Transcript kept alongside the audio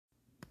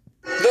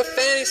The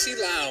Fantasy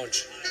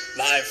Lounge,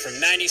 live from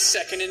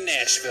 92nd in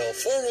Nashville,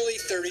 formerly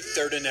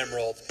 33rd in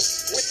Emerald,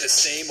 with the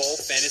same old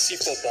fantasy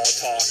football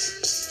talk.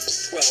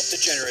 12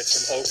 degenerates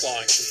from Oak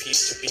Lawn compete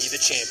to be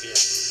the champion.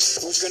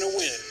 Who's going to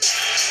win?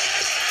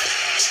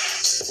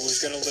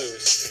 Who's going to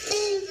lose?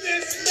 Move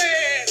this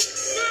man!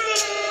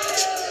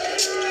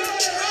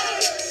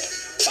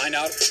 Find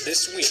out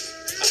this week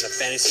on the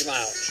Fantasy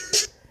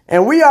Lounge.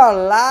 And we are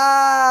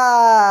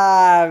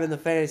live in the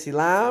Fantasy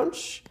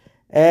Lounge.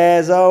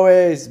 As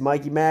always,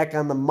 Mikey Mac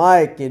on the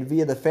mic, and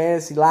via the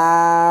Fantasy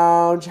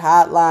Lounge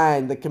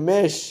hotline, the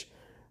commish,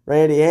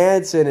 Randy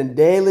Hansen, and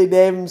Daily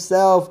Dave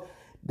himself,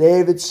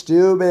 David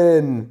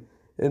Steuben.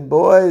 And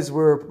boys,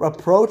 we're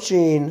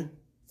approaching,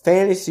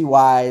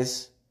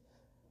 fantasy-wise,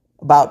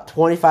 about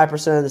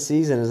 25% of the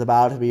season is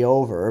about to be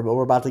over, but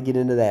we're about to get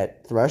into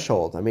that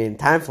threshold. I mean,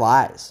 time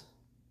flies.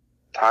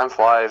 Time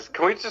flies.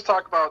 Can we just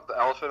talk about the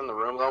elephant in the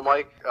room, though,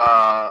 Mike?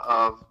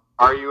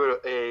 Are you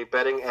a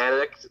betting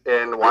addict,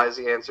 and why is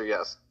the answer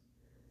yes?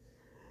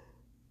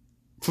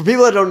 For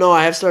people that don't know,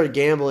 I have started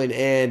gambling,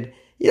 and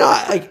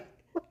I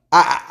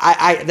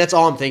that's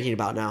all I'm thinking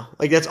about now.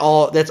 Like that's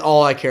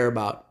all I care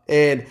about.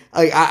 And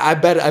I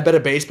bet a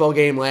baseball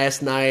game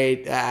last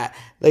night.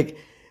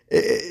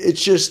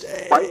 It's just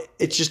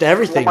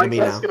everything to me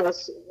now. Asking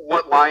us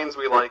what lines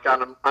we like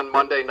on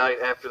Monday night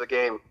after the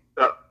game.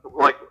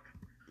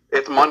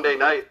 It's Monday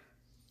night.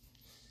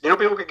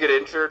 People could get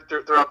injured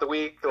throughout the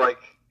week.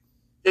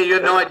 Yeah, you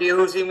have no idea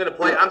who's even going to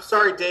play. I'm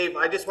sorry, Dave.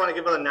 I just want to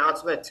give an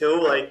announcement,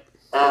 too.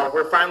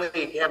 We're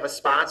finally have a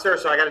sponsor,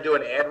 so I got to do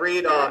an ad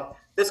read.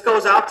 This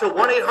goes out to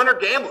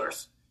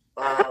 1-800-GAMBLERS.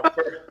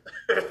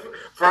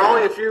 For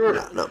only if you...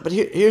 No, but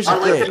here's the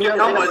thing.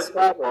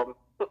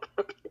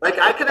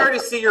 I can already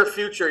see your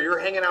future. You're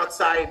hanging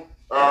outside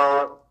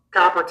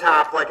Copper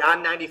Top,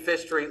 on 95th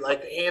Street,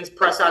 hands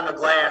pressed on the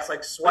glass,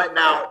 sweating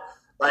out,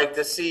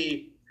 to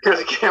see... Because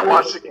he can't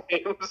watch the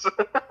games.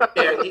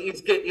 Yeah,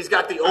 he's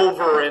got the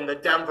over in the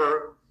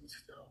Denver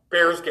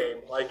Bears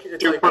game. Put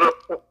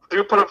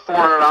up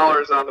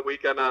 $400 on the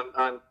weekend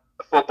on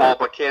football,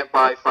 but can't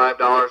buy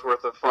 $5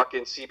 worth of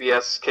fucking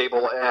CBS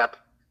cable app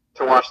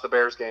to watch the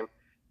Bears game.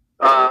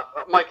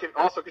 Mike,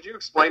 also, could you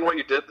explain what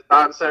you did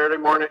on Saturday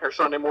morning or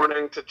Sunday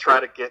morning to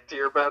try to get to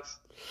your bets?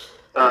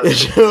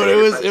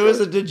 It was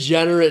a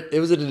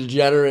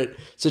degenerate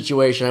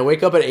situation. I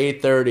wake up at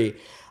 8:30.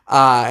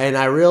 And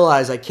I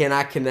realized I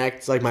cannot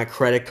connect my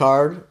credit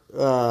card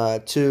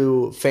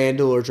to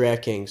FanDuel or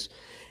DraftKings.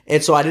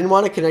 And so I didn't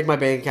want to connect my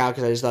bank account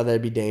because I just thought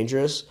that'd be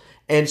dangerous.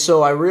 And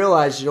so I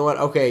realized, you know what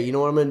I'm going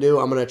to do?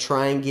 I'm going to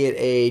try and get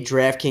a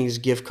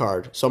DraftKings gift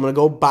card. So I'm going to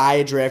go buy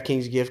a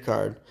DraftKings gift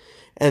card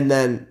and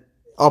then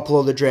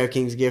upload the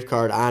DraftKings gift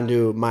card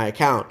onto my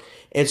account.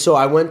 And so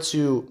I went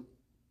to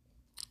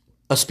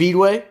a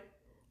Speedway,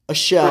 a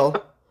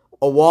Shell,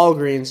 a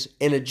Walgreens,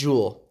 and a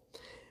Jewel.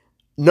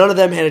 None of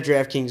them had a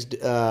DraftKings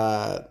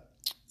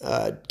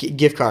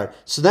gift card.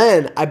 So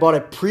then I bought a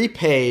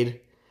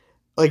prepaid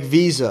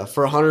Visa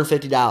for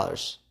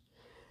 $150.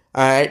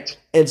 All right.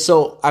 And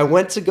so I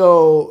went to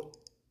go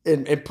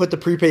and put the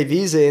prepaid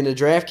Visa into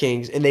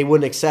DraftKings, and they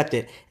wouldn't accept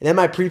it. And then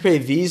my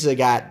prepaid Visa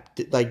got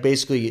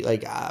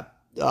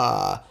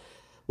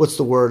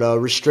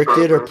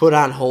restricted or put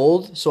on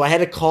hold. So I had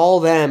to call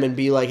them and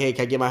be like, hey,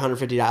 can I get my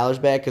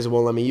 $150 back because it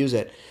won't let me use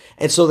it?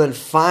 And so then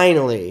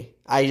finally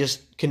I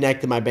just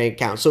connected my bank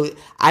account. So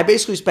I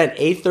basically spent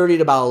 8:30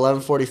 to about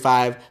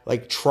 11:45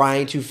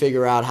 trying to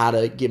figure out how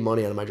to get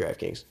money out of my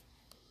DraftKings.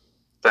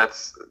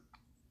 That's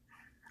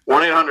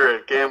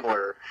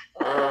 1-800-GAMBLER.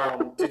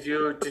 Did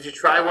you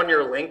try one of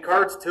your link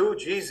cards too?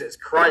 Jesus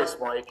Christ,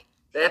 Mike.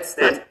 That's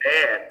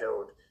bad,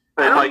 dude.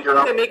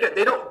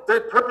 They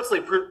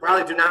purposely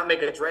probably do not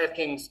make a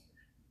DraftKings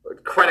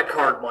credit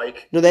card,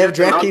 Mike. No, they have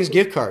DraftKings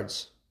gift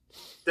cards.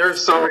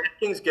 There's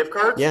DraftKings gift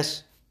cards?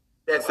 Yes.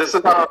 This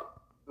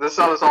is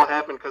how this all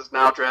happened because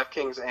now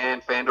DraftKings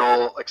and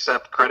FanDuel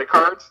accept credit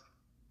cards,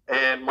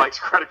 and Mike's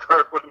credit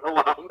card wouldn't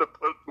allow him to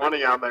put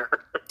money on there.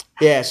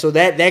 Yeah, so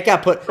that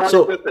got put.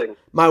 So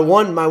my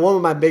one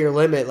with my bigger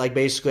limit,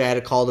 basically I had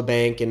to call the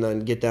bank and then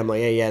get them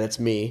hey, yeah, that's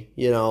me.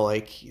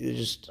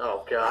 Just.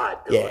 Oh God.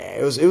 Dude. Yeah,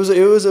 it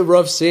was a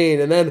rough scene,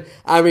 and then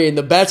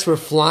the bets were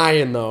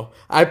flying though.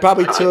 I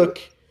probably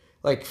took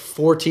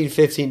 14,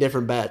 15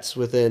 different bets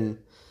within.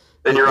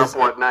 Then you're up,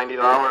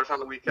 $90 on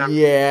the weekend?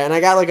 Yeah, and I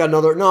got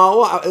another.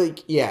 No, I'm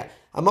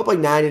up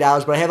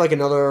 $90, but I have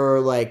another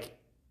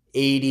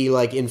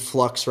 80 in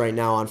flux right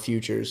now on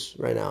futures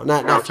right now.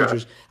 Not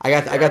futures. I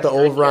got the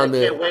over on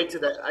the.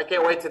 I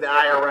can't wait to the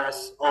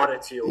IRS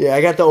audits you. Yeah,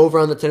 I got the over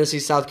on the Tennessee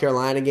South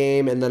Carolina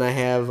game, and then I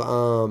have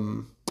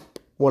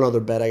one other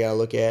bet I gotta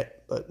look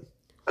at. But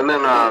and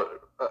then I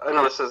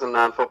know this isn't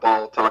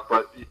non-football talk,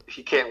 but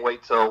he can't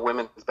wait till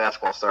women's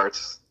basketball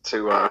starts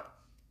to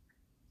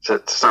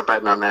start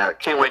betting on that.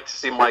 Can't wait to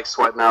see Mike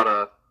sweating out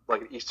a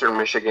Eastern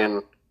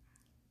Michigan,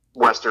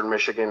 Western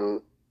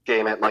Michigan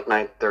game at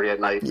 9:30 at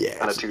night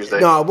on a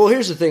Tuesday. No, well,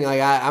 here's the thing.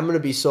 I'm gonna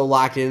be so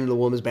locked into the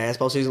women's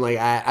basketball season.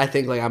 I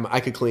think I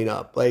could clean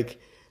up. I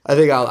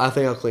think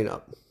I'll clean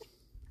up.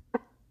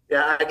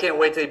 Yeah, I can't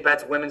wait till he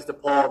bets women's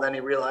DePaul. Then he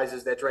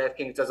realizes that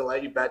DraftKings doesn't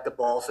let you bet the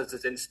ball since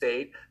it's in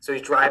state. So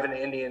he's driving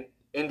to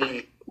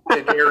Indy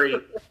to Gary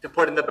to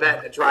put in the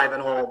bet and driving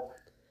home.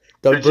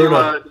 Did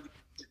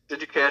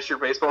you cash your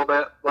baseball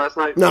bet last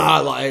night? No,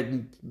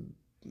 I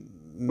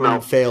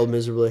failed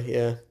miserably.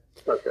 Yeah.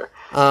 Okay.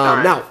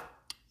 Right. Now,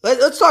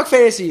 let's talk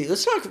fantasy.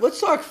 Let's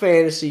talk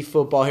fantasy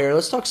football here.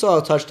 Let's talk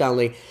solo touchdown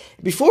league.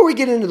 Before we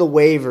get into the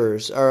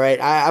waivers, all right.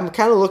 I'm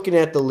kind of looking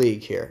at the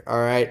league here. All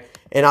right.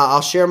 And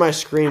I'll share my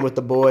screen with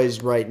the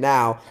boys right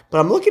now. But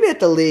I'm looking at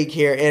the league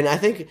here, and I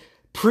think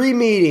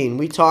pre-meeting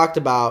we talked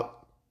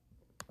about,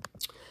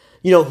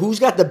 who's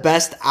got the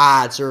best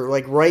odds, or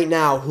like right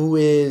now, who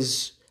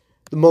is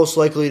the most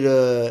likely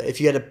to,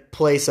 if you had to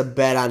place a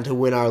bet on to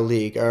win our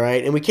league, all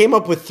right? And we came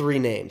up with 3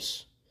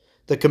 names: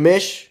 the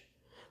Commish,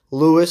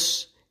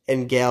 Lewis,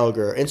 and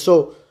Gallagher. And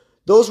so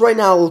those right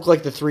now look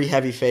like the 3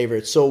 heavy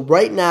favorites. So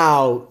right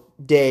now,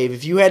 Dave,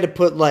 if you had to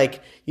put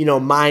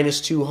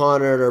minus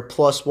 200 or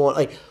plus 1,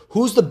 like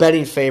who's the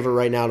betting favorite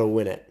right now to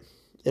win it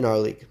in our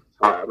league?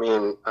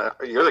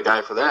 You're the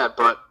guy for that,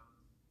 but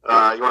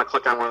you want to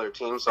click on one of their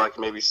teams so I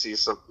can maybe see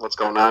what's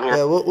going on here?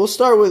 Yeah, we'll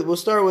start with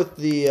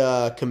the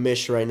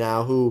Commish right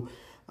now. Who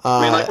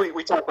like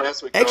we talked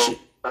last week. Actually,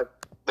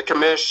 the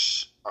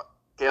Commish,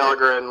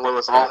 Gallagher, and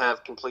Lewis all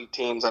have complete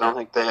teams. I don't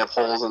think they have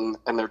holes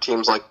in their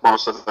teams like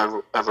most of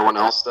everyone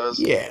else does.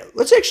 Yeah,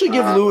 let's actually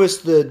give Lewis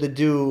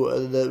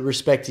the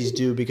respect he's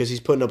due because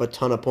he's putting up a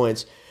ton of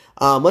points.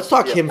 Let's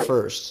talk him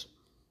first.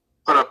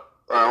 Put up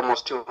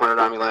almost 200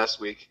 on me last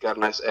week. Got a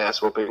nice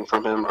ass whooping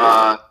from him.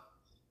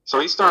 So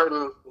he's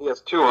starting. He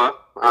has Tua,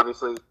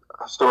 obviously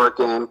a historic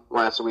game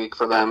last week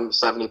for them,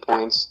 70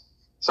 points,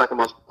 second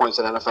most points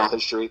in NFL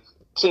history.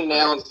 Keenan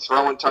Allen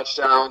throwing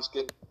touchdowns,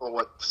 getting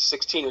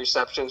 16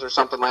 receptions or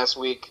something last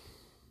week.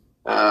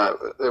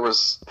 It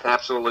was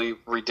absolutely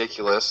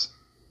ridiculous.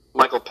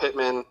 Michael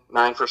Pittman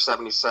 9 for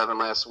 77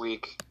 last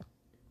week.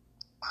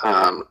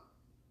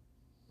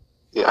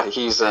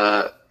 He's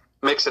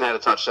Mixon had a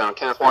touchdown.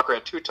 Kenneth Walker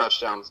had 2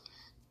 touchdowns.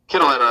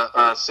 Kittle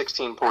had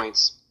 16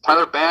 points.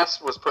 Tyler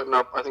Bass was putting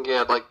up, I think he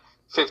had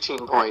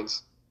 15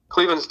 points.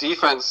 Cleveland's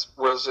defense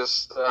was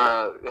just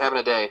having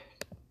a day.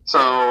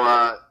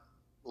 So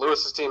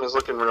Lewis's team is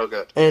looking real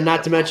good. And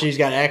not to mention he's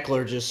got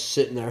Eckler just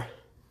sitting there.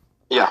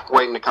 Yeah,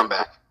 waiting to come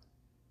back.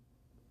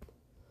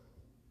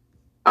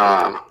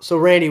 So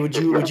Randy, would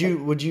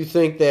you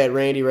think that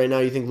Randy right now,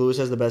 you think Lewis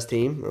has the best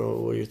team?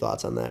 Or what are your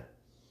thoughts on that?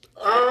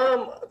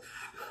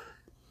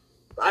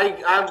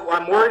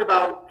 I'm worried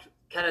about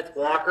Kenneth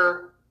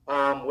Walker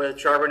with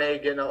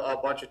Charbonnet getting a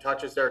bunch of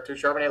touches there too.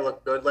 Charbonnet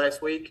looked good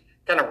last week.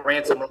 Kind of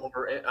ran him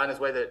over on his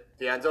way to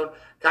the end zone.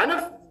 Kind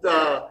of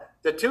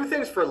the 2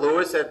 things for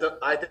Lewis that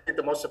I think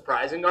the most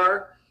surprising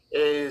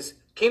is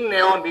Keenan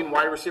Allen being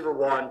wide receiver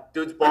 1.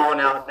 Dude's balling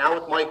out. Now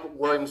with Mike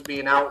Williams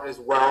being out as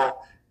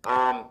well.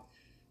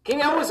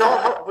 Keenan Allen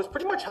was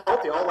pretty much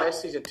healthy all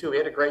last season too. He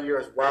had a great year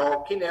as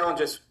well. Keenan Allen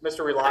just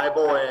Mr.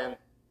 Reliable and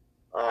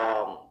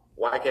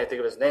I can't think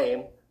of his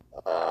name.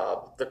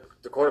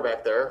 The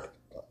quarterback there.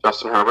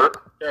 Justin Herbert.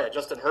 Yeah,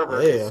 Justin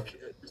Herbert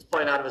is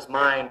playing out of his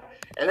mind.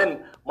 And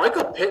then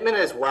Michael Pittman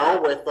as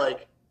well with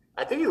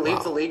I think he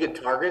leads the league in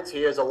targets.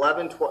 He has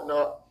 11,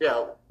 12,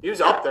 he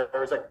was up there. It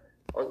was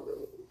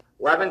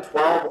 11,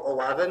 12,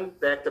 11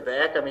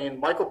 back-to-back. I mean,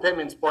 Michael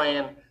Pittman's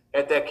playing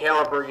at that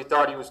caliber you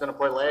thought he was going to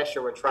play last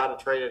year when Trout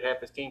traded half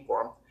his team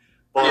for him.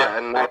 But, yeah,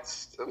 and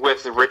that's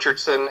with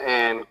Richardson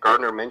and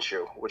Gardner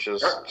Minshew, which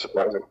is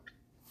surprising.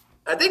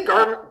 I think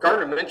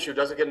Gardner Minshew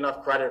doesn't get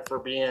enough credit for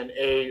being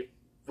a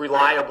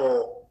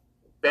reliable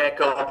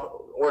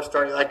backup or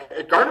starting.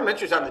 Gardner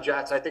Minshew's on the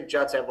Jets. I think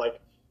Jets have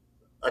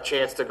a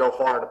chance to go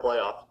far in the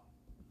playoffs.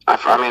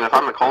 If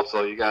I'm the Colts,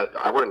 though,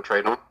 I wouldn't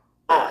trade him.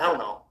 Oh, hell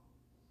no.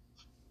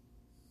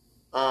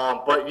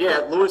 But yeah,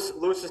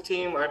 Lewis's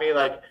team. I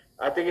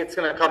think it's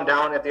going to come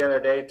down at the end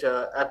of the day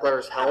to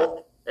Eckler's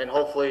health, and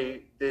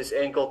hopefully this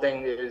ankle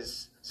thing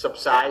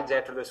subsides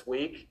after this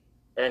week,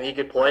 and he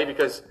could play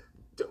because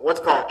what's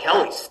called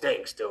Kelly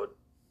stinks, dude.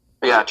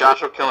 Yeah,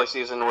 Joshua Kelly's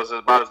season was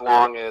about as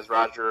long as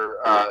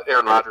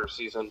Aaron Rodgers'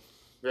 season.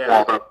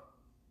 Yeah.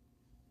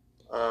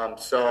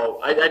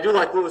 So I do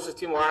like Lewis's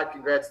team a lot.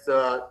 Congrats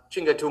to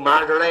Chingatu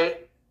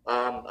Madre.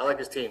 I like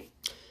his team.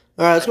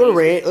 All right, let's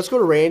go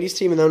to Randy's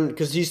team, and then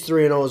because he's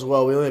 3-0 as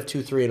well, we only have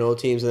 2 3-0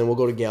 teams, and then we'll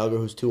go to Gallagher,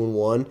 who's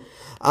 2-1.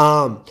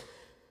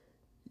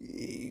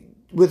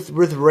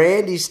 With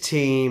Randy's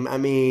team,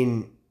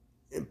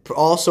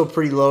 also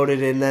pretty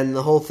loaded, and then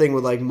the whole thing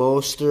with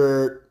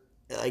Mostert,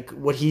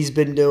 what he's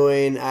been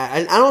doing.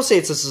 I don't say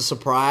it's a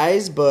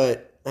surprise,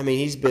 but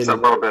he's been. It's a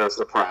little bit of a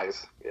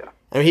surprise. Yeah.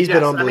 He's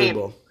been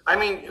unbelievable.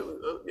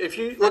 If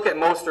you look at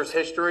Mostert's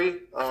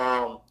history,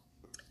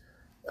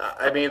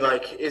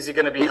 is he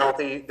going to be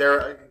healthy?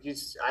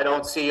 I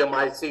don't see him.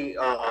 I see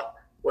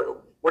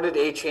what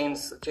did change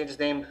his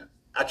name?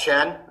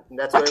 Achen.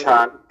 That's what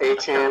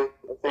Achen.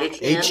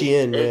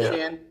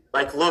 Achen.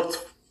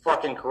 Looked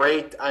fucking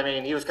great.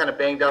 He was kind of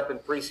banged up in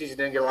preseason,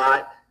 didn't get a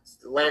lot.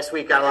 Last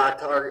week got a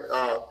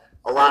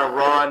lot of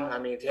run.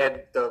 He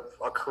had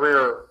a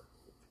career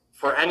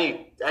for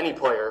any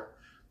player.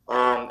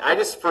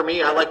 For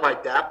me, I like my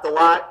depth a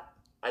lot.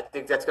 I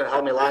think that's going to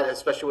help me a lot,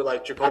 especially with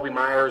like Jacoby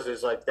Myers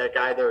is like that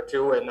guy there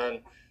too, and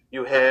then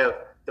you have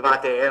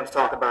Devontae Adams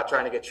talking about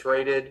trying to get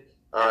traded.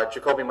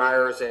 Jacoby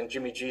Myers and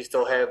Jimmy G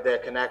still have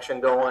that connection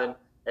going,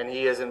 and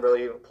he hasn't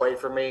really even played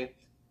for me.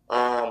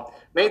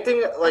 Main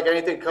thing, like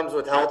anything, comes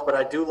with health, but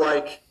I do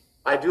like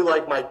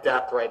my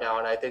depth right now,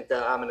 and I think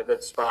that I'm in a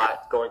good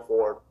spot going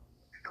forward.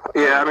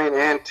 Yeah, I mean,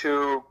 and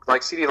too,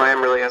 like CeeDee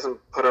Lamb really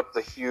hasn't put up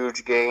the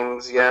huge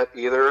games yet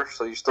either.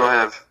 So you still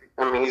have.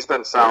 I mean, he's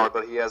been solid,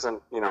 but he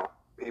hasn't. He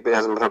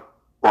hasn't put up.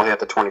 Well, he had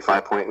the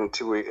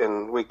 25-point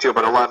in week 2,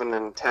 but 11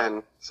 and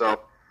 10. So,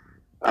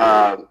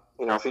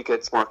 if he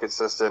gets more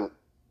consistent,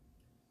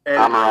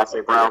 Amon-Ra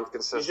Brown's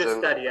consistent. He's just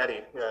steady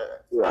Eddie.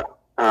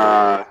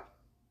 Yeah.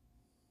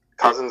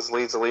 Cousins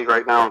leads the league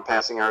right now in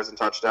passing yards and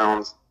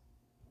touchdowns.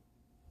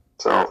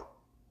 So.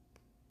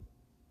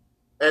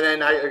 And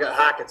then I got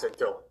Hawkinson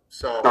too.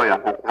 So. Oh yeah,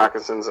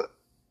 Hawkinson's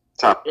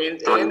top.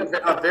 And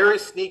a very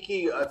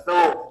sneaky.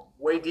 Fell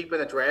way deep in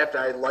the draft.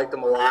 I liked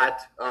him a lot.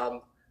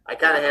 I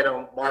kind of had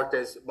him marked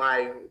as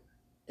my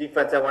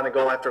defense I want to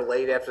go after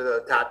late after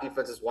the top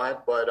defenses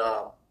went, but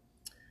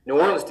New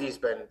Orleans D's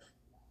been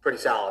pretty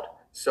solid.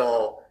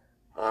 So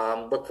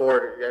look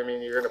forward. I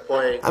mean, you're going to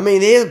play. I mean,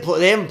 they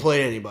haven't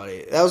played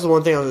anybody. That was the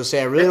one thing I was going to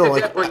say. I really don't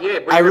like.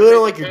 I really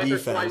don't like your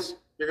defense. Twice.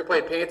 You're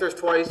going to play Panthers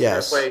twice.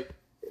 Yes. Their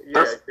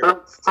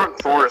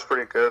front four is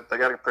pretty good. They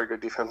got a pretty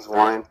good defensive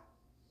line.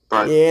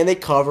 But yeah, and they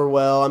cover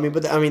well. I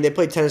mean, they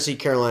played Tennessee,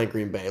 Carolina,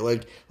 Green Bay.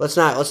 Like, let's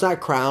not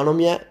crown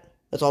them yet.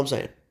 That's all I'm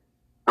saying.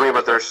 I mean,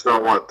 but they're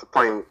still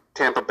playing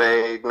Tampa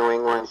Bay, New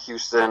England,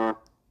 Houston,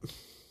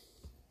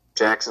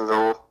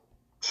 Jacksonville,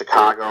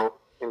 Chicago,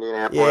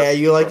 Indianapolis. Yeah,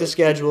 you like the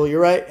schedule. You're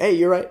right. Hey,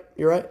 you're right.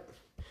 Yeah,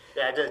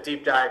 I did a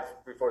deep dive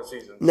before the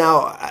season.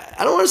 Now,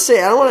 I don't want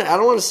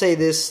to say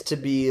this to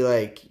be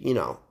like,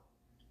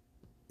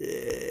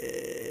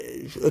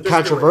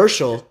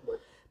 controversial,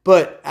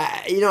 but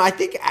I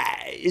think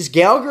is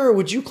Gallagher.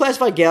 Would you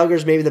classify Gallagher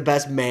as maybe the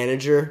best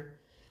manager,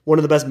 one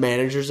of the best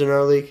managers in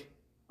our league?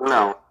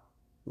 No.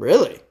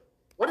 Really?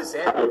 What is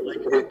that?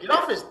 Like, get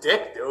off his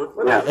dick, dude.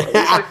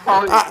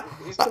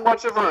 He's too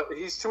much of a.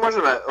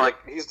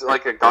 He's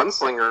like a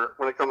gunslinger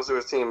when it comes to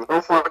his team. He'll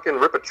fucking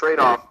rip a trade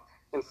off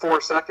in 4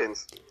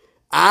 seconds.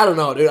 I don't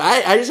know, dude.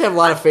 I just have a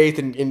lot of faith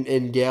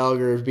in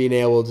Gallagher being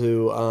able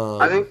to.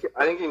 I think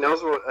he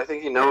knows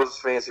he knows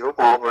fantasy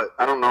football, but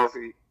I don't know if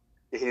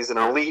he's an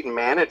elite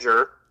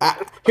manager.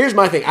 Here's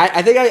my thing.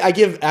 I think I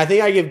give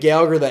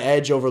Gallagher the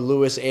edge over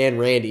Lewis and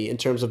Randy in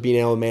terms of being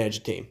able to manage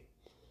a team.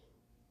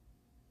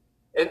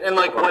 And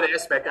like what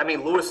aspect? I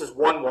mean, Lewis has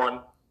won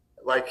one.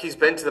 Like he's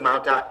been to the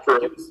mountaintop.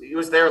 He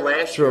was there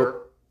last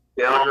year.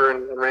 Gallagher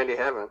and Randy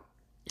haven't.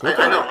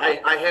 I know.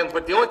 I have,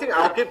 but the only thing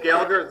I'll give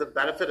Gallagher the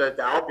benefit of the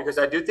doubt because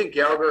I do think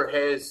Gallagher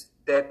has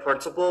that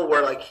principle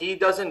where like he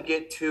doesn't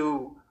get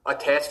too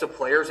attached to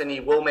players and he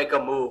will make a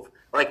move.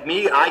 Like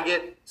me, I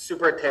get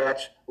super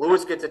attached.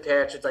 Lewis gets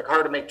attached. It's like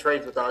hard to make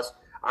trades with us.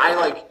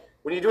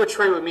 When you do a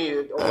trade with me,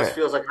 it almost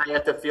feels like I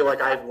have to feel like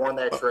I've won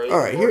that trade. All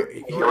right, here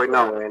we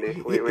know, Randy.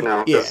 We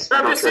know. Yeah.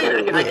 I'm just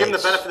saying, I give him the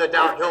benefit of the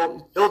doubt.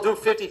 He'll do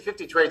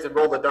 50-50 trades and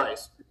roll the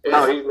dice.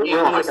 I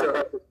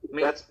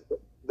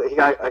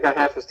got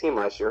half his team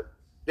last year.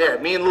 Yeah,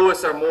 me and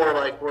Lewis are more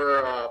like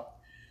we're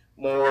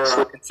more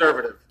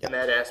conservative in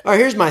that aspect. All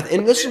right, here's my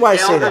and this is why I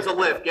say that.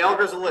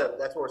 Gallagher's a live.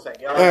 That's what we're saying.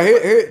 All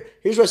right,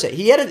 here's what I say.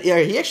 He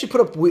actually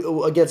put up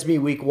against me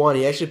week 1.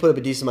 He actually put up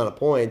a decent amount of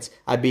points.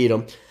 I beat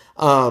him.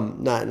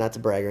 Not to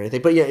brag or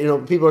anything, but yeah,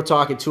 people are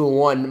talking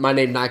 2-1. My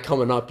name not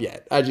coming up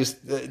yet.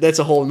 That's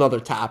a whole nother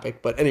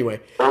topic. But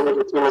anyway,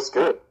 that's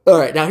good. All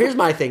right, now here's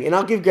my thing, and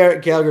I'll give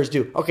Gallagher's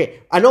due.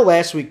 Okay, I know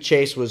last week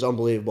Chase was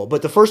unbelievable,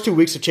 but the first 2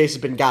 weeks of Chase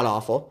has been god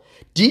awful.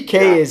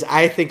 DK is,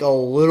 I think, a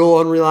little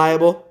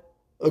unreliable.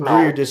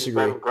 Agree or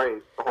disagree? He's been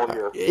great the whole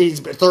year. He's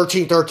been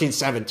 13,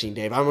 17,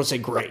 Dave. I'm gonna say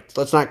great.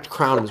 Let's not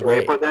crown him as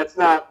great. But that's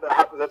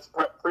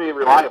pretty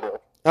reliable.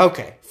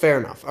 Okay, fair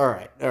enough. All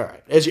right.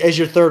 As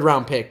your third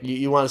round pick,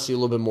 you want to see a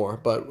little bit more,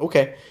 but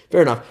okay,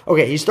 fair enough.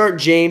 Okay, he's starting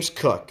James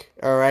Cook.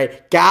 All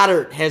right,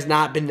 Goddard has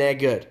not been that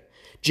good.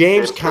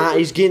 He's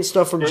getting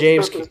stuff from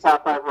James. Cook is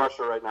top 5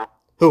 rusher right now.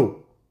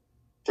 Who?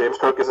 James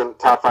Cook is in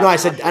top 5. No,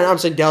 I'm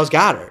saying Dallas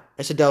Goddard.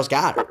 I said Dallas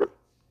Goddard.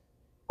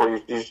 Well,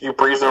 you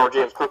breezed over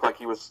James Cook like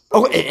he was.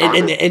 Oh,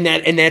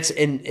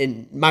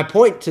 and my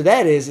point to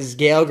that is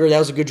Gallagher. That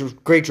was a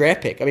great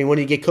draft pick. I mean, when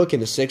did he get Cook in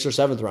the 6th or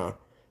 7th round?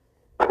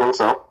 I think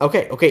so.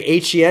 Okay.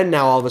 HCN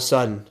now all of a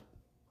sudden.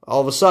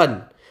 All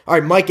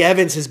right, Mike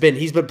Evans he's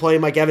been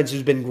playing Mike Evans,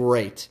 who's been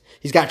great.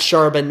 He's got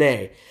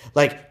Charbonnet.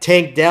 Like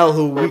Tank Dell,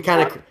 who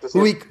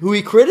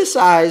we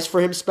criticized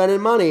for him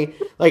spending money.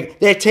 Like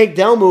that Tank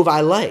Dell move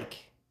I like.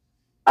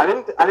 I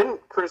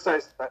didn't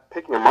criticize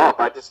picking him up.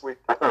 I thought it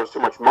was too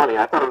much money.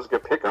 I thought it was a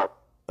good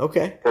pickup.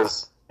 Okay.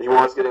 Because he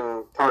was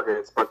getting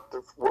targets, but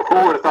who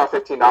would have thought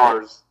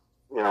 $15,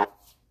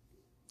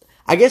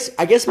 I guess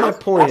my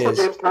point is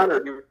James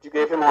Conner. You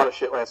gave him a lot of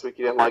shit last week.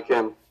 You didn't like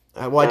him.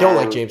 I don't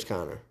like James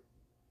Conner.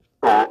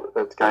 Well,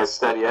 that guy's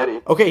Steady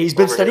Eddie. Okay, he's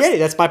been Steady Eddie.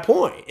 That's my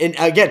point. And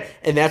again,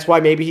 that's why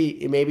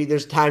maybe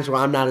there's times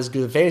where I'm not as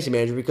good a fantasy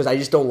manager because I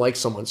just don't like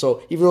someone.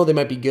 So even though they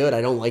might be good,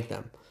 I don't like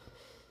them.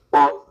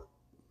 Well,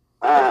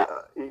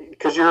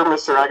 because you're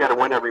Mr. I got to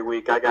win every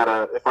week.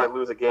 If I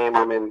lose a game,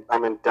 I'm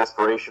in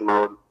desperation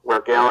mode.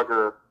 Where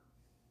Gallagher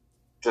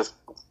just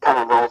kind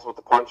of rolls with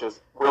the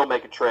punches, will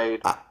make a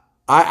trade.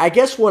 I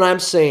guess what I'm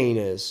saying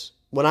is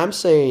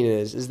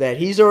that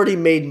he's already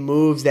made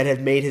moves that have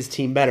made his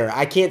team better.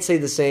 I can't say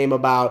the same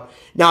about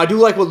 – now, I do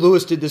like what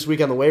Lewis did this week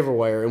on the waiver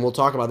wire, and we'll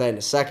talk about that in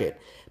a second.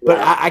 But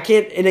yeah. I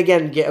can't – and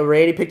again,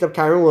 Randy picked up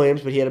Kyron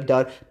Williams, but he had him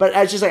done. But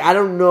it's just like I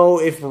don't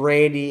know if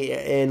Randy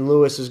and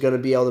Lewis is going to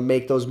be able to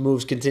make those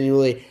moves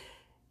consistently,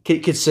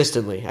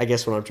 I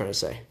guess what I'm trying to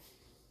say.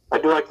 I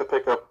do like the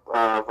pickup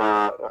of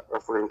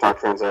if we're going to talk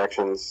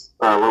transactions,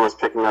 Lewis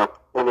picking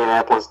up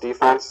Indianapolis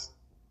defense.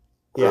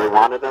 Yeah. They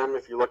wanted them.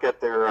 If you look at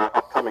their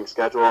upcoming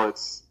schedule,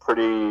 it's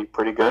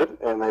pretty good,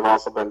 and they've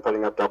also been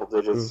putting up double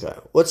digits. Okay,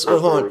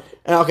 hold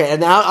on. Okay,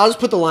 and now I'll just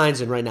put the lines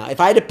in right now. If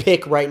I had to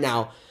pick right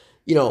now,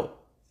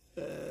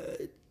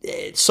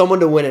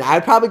 someone to win it,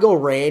 I'd probably go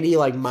Randy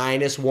like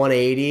minus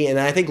 180, and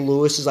then I think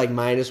Lewis is like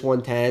minus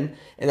 110,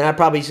 and then I'd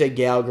probably say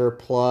Gallagher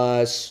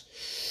plus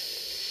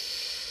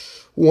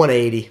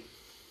 180.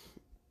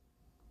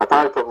 I'd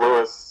probably put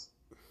Lewis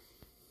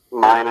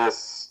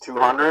minus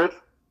 200.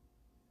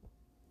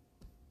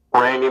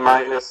 Randy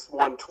minus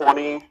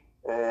 120,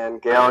 and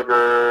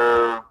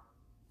Gallagher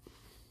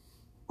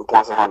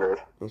plus 100.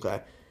 Okay.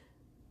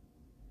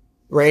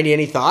 Randy,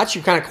 any thoughts?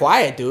 You're kind of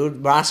quiet,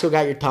 dude. Roscoe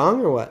got your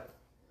tongue or what?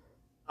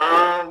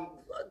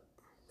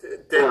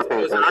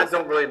 Those odds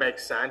don't really make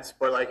sense.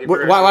 But like,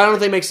 why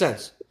don't they make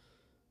sense?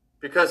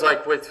 Because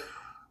like with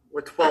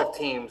 12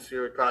 teams,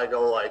 you would probably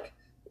go like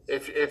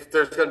if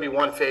there's going to be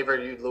one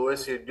favorite, you'd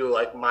do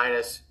like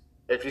minus.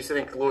 If you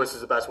think Lewis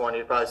is the best one,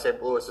 you'd probably say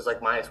Lewis is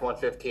like minus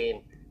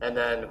 115. And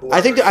then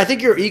I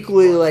think you're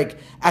equally like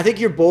I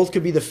think you're both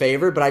could be the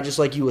favorite, but I just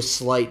like you a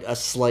slight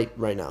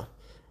right now.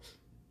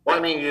 Well, I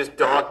mean, you just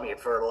dogged me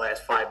for the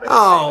last 5 minutes.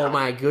 Oh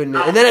my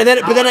goodness! How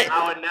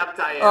inept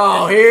I am.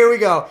 Oh, here we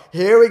go.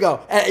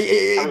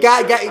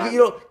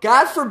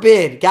 God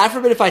forbid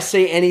if I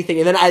say anything,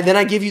 and then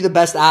I give you the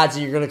best odds,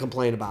 and you're going to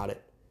complain about it.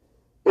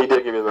 He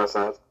did give you the best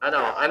odds. I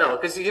know,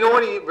 because you know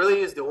what he really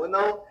is doing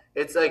though.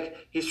 It's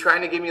like he's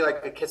trying to give me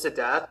like a kiss of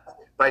death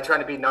by trying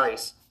to be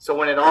nice. So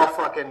when it all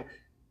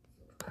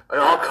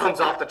comes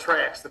off the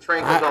tracks. The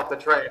train comes off the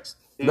tracks.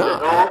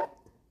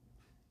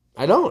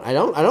 I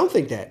don't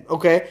think that.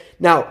 Okay.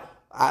 Now,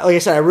 like I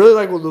said, I really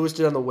like what Lewis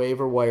did on the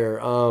waiver wire.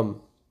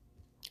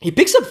 He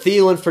picks up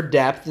Thielen for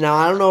depth. Now,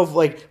 I don't know if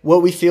like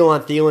what we feel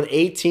on Thielen.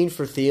 18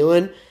 for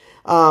Thielen.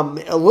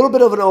 A little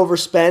bit of an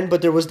overspend,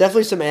 but there was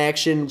definitely some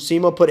action.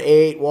 Semo put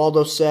 8,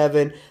 Waldo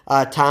 7,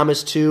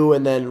 Thomas 2,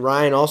 and then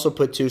Ryan also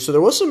put 2. So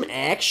there was some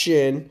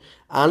action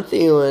on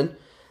Thielen.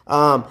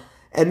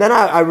 And then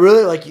I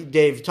really like you,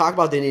 Dave. Talk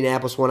about the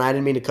Indianapolis one. I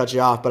didn't mean to cut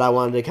you off, but I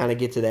wanted to kind of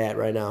get to that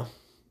right now.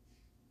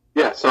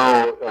 Yeah, so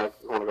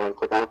you want to go and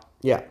click on it?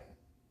 Yeah.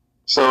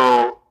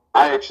 So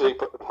I was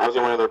the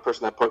only other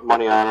person that put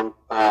money on him.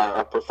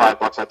 I put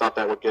 $5. I thought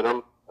that would get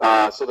him.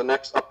 So the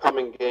next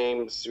upcoming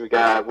games, we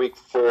got week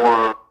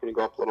 4. Can you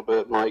go up a little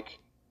bit, Mike?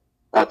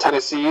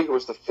 Tennessee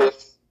was the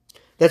 5th.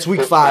 That's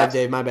week 5,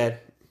 Dave. My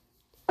bad.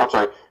 I'm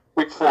sorry.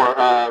 Week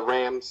 4,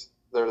 Rams.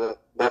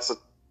 That's a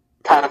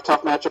kind of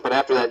tough matchup, but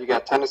after that, you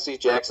got Tennessee,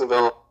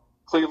 Jacksonville,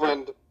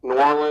 Cleveland, New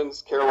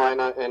Orleans,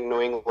 Carolina, and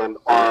New England.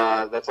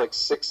 That's like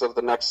 6 of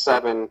the next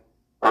 7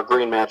 are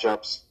green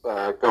matchups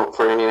going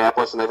for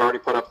Indianapolis, and they've already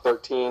put up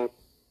 13,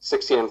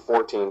 16, and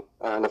 14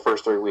 in the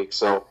first 3 weeks.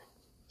 So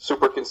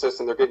super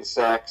consistent. They're getting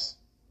sacks.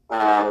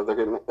 They're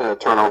getting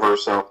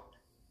turnovers. So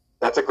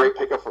that's a great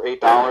pickup for $8.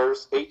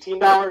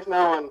 $18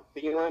 now on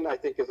Thielen, I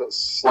think, is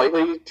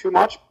slightly too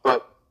much,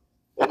 but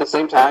at the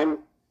same time,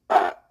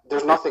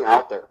 there's nothing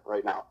out there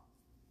right now.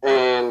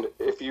 And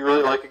if you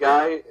really like a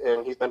guy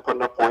and he's been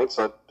putting up points,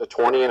 a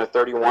 20 and a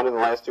 31 in the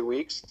last 2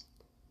 weeks,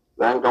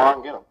 then go out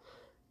and get him.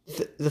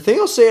 The thing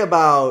I'll say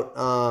about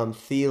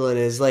Thielen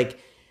is like,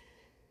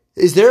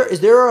 is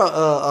there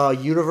a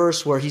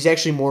universe where he's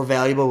actually more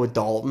valuable with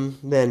Dalton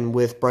than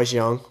with Bryce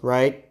Young?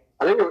 Right?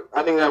 I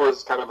think that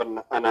was kind of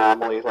an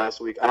anomaly last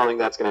week. I don't think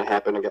that's going to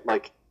happen again.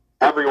 Like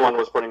everyone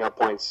was putting up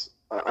points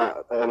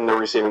in the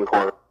receiving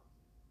corps.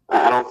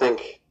 I don't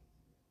think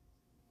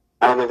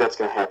that's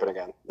going to happen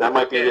again. That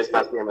might be his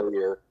best game of the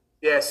year.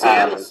 Yeah,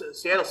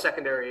 Seattle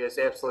secondary is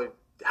absolutely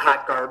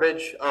hot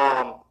garbage.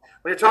 When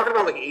you're talking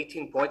about like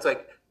 18 points,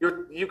 like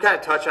you kind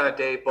of touch on it,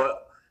 Dave,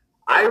 but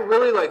I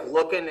really like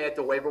looking at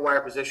the waiver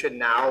wire position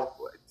now,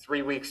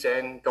 3 weeks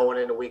in,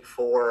 going into week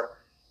 4.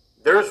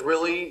 There's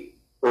really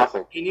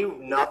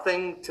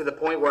nothing to the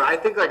point where I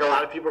think like a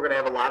lot of people are going to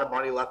have a lot of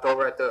money left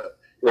over at the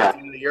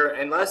end of the year,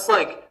 unless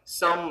like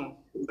some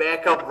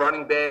backup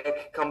running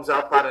back comes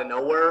up out of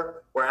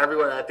nowhere where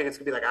everyone, I think it's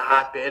going to be like a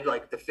hot bid,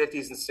 like the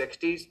 50s and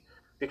 60s,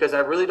 because I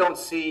really don't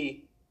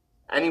see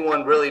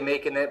anyone really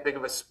making that big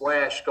of a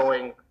splash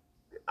going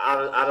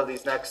out of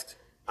these next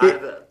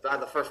out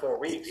of the first 4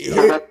 weeks.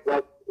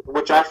 That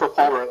with Joshua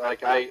Palmer,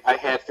 like I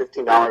had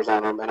 $15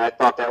 on him, and I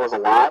thought that was a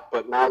lot.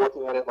 But now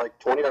looking at it, like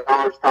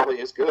 $20 probably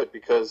is good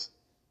because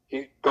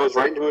he goes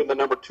right into the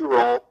number 2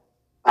 role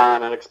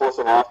on an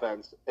explosive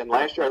offense. And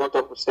last year I looked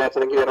up the stats. I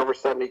think he had over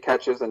 70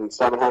 catches and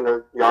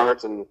 700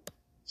 yards and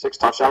 6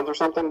 touchdowns or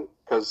something.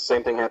 Because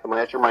same thing happened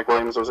last year. Mike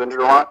Williams was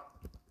injured a lot,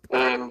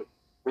 and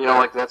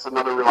like that's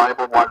another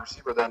reliable wide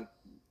receiver than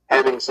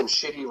having some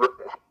shitty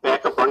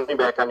backup running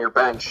back on your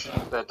bench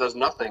that does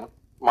nothing.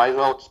 Might as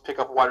well just pick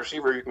up a wide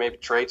receiver. You can maybe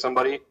trade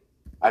somebody.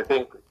 I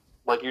think,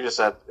 like you just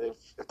said,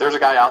 if there's a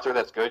guy out there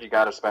that's good, you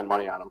got to spend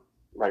money on him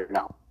right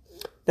now.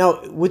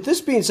 Now, with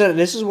this being said, and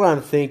this is what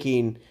I'm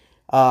thinking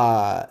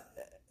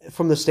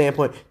from the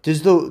standpoint,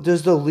 does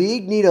the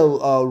league need a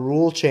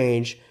rule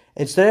change?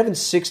 Instead of having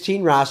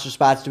 16 roster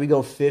spots, do we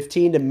go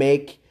 15 to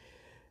make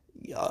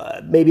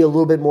maybe a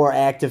little bit more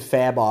active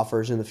fab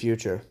offers in the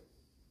future?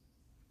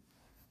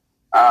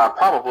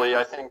 Probably.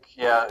 I think,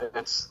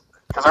 it's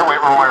because our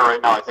waiver wire right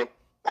now, I think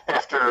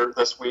after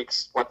this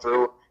week's went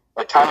through,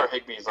 like Tyler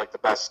Higbee is like the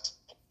best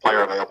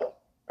player available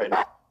right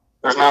now.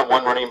 There's not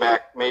one running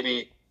back,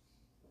 maybe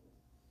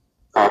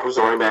who's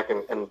the running back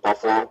in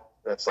Buffalo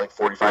that's like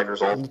 45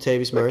 years old?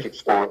 Latavius Murray.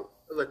 Keeps going.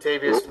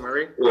 Latavius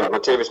Murray? Yeah,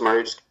 Latavius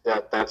Murray.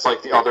 That's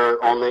like the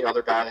only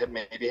other guy that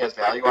maybe has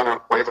value on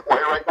a waiver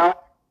wire right now.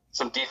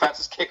 Some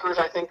defenses kickers,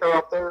 I think, are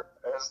up there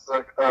as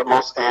the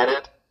most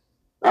added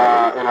in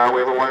our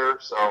waiver wire.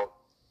 So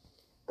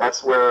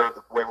that's where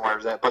the waiver wire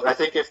is at. But I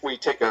think if we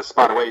take a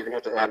spot away, you're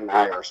going to have to add an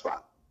IR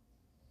spot.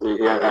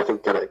 Yeah, I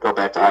think got to go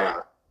back to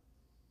IR.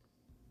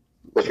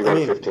 If you go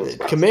to 15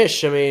 spots.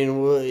 Commish,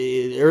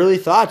 early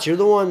thoughts. You're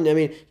the one.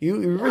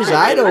 You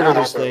reside over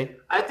this thing.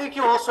 I think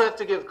you also have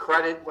to give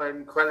credit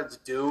when credit's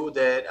due.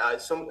 That I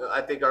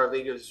think our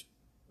league is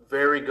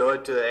very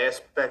good to the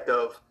aspect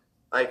of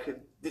like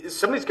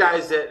some of these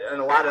guys that in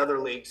a lot of other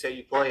leagues that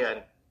you play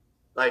in,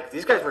 like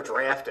these guys were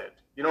drafted.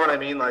 You know what I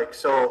mean? Like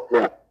so,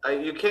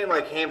 you can't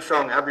like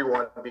hamstrung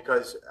everyone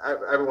because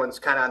everyone's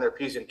kind of on their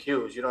P's and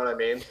Q's. You know what I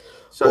mean?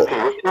 So it's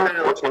kind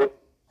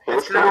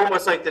of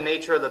almost like the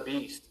nature of the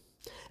beast.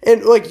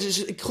 And like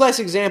just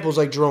classic examples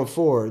like Jerome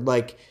Ford,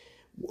 like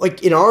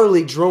in our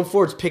league, Jerome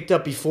Ford's picked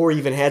up before he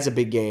even has a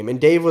big game,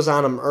 and Dave was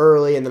on him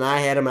early, and then I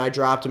had him. I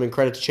dropped him, and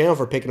credit to Channel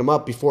for picking him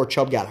up before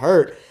Chubb got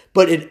hurt.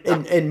 But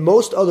in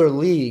most other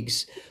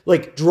leagues,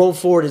 like Jerome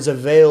Ford is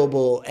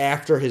available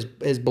after his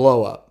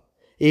blow up.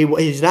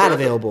 He's not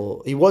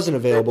available. He wasn't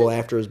available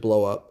after his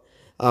blow up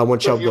when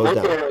Chubb goes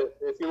down.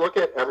 If you look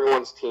at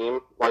everyone's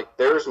team, like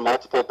there's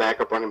multiple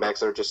backup running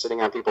backs that are just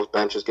sitting on people's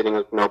benches getting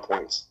like, no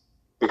points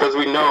because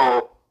we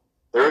know.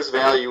 There is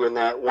value in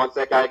that once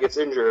that guy gets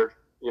injured,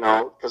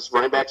 because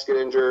running backs get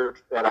injured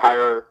at a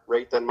higher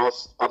rate than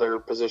most other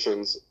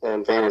positions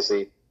in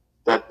fantasy,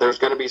 that there's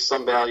going to be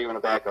some value in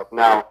a backup.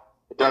 Now,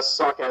 it does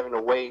suck having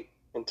to wait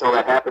until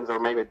that happens or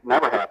maybe it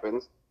never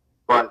happens,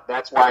 but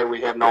that's why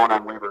we have no one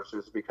on waivers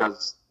is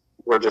because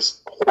we're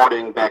just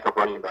hoarding backup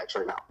running backs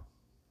right now.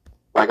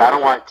 Like, I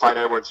don't want Clyde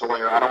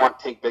Edwards-Helaire. I don't want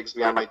Tank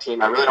Bigsby on my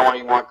team. I really don't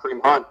even want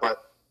Kareem Hunt,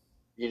 but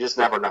you just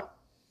never know.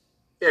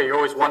 Yeah, you're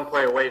always one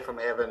play away from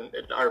having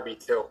an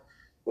RB2.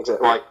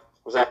 Exactly. Like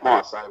Zach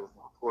Moss, I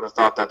would have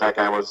thought that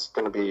guy was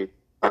going to be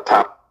a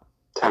top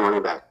 10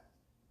 running back.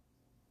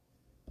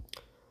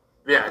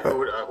 Yeah, who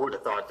would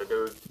have thought the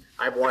dude?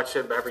 I've watched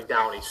him every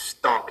down. He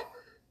stunk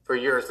for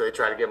years. They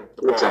tried to give him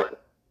the ball. Exactly.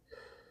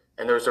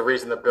 And there was a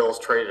reason the Bills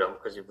traded him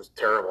because he was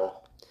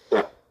terrible.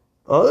 Yeah.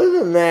 Other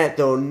than that,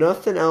 though,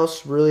 nothing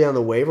else really on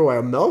the waiver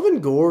wire. Melvin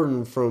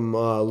Gordon from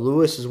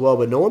Lewis as well,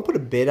 but no one put a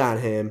bid on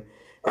him.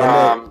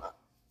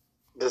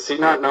 Does he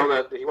not know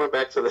that he went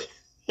back to the...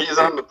 He's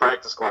on the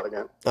practice squad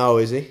again. Oh,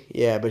 is he?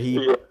 Yeah, but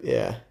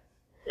yeah.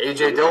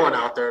 A.J. Dillon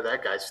out there,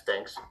 that guy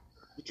stinks.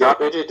 You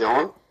dropped A.J.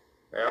 Dillon?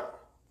 Yeah.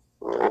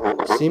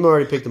 Seema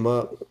already picked him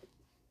up.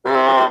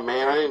 Oh,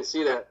 man, I didn't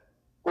see that.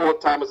 Well, what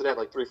time was it at?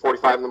 Like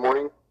 3:45 in the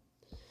morning?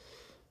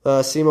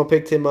 Seema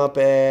picked him up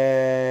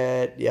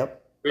at,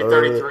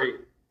 3:33.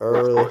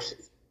 Early. Of course.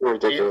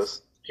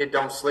 Ridiculous. Kid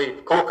don't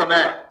sleep. Cole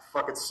Kmet,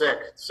 fucking sick.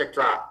 Sick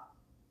drop.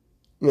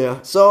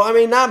 Yeah, so,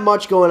 not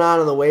much going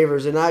on the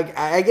waivers, and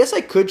I guess I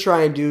could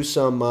try and do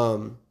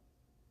some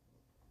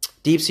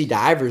deep-sea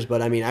divers,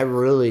 but, I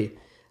really,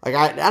 I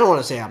don't want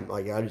to say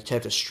I just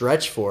have to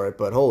stretch for it,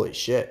 but holy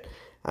shit.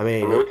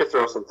 We could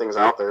throw some things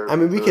out there.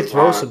 We could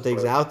throw some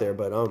things out there,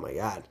 but oh my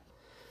god.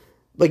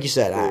 Like you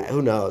said,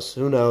 who knows?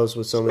 Who knows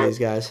with some of these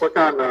guys? Click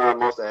on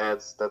most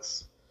ads,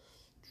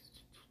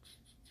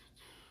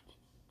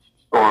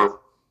 or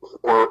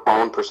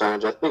own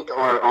percentage. I think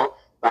the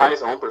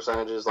highest own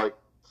percentage is like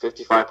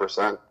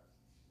 55%.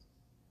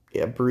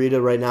 Yeah,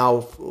 Burrito right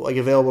now, like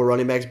available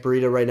running backs,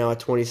 Burrito right now at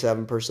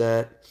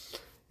 27%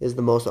 is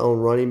the most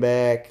owned running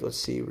back. Let's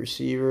see,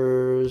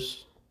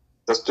 receivers.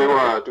 Let's do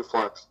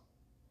flex.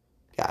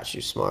 Gosh,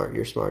 you're smart.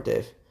 You're smart,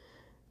 Dave.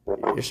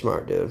 You're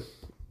smart, dude.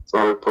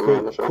 So put me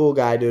on the show. Cool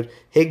guy, dude.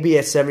 Higbee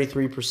at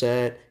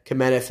 73%,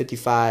 Kmet at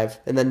 55%,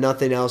 and then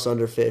nothing else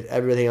under 50.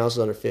 Everything else is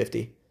under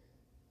 50.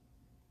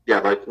 Yeah,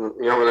 like, you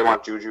don't really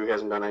want Juju. He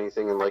hasn't done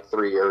anything in like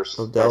 3 years.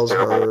 Odell's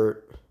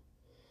hurt.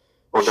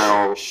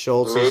 Odell.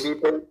 Schultz.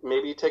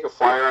 Maybe take a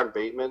flyer on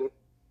Bateman,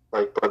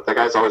 but the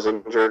guy's always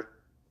injured.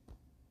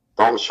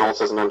 Dalton Schultz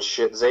hasn't done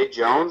shit. Zay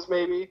Jones,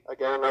 maybe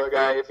again another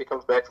guy if he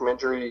comes back from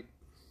injury.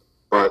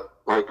 But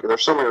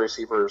there's so many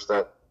receivers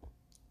that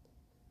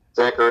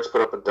Zach Ertz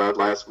put up a dud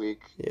last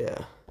week.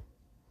 Yeah.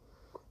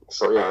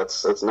 So yeah,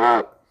 it's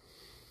not.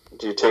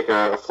 Do you take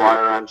a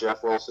flyer on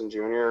Jeff Wilson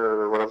Jr.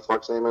 or whatever the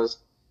fuck's name is?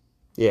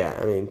 Yeah,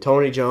 I mean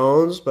Tony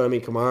Jones, but I mean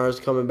Kamara's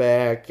coming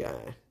back. Yeah,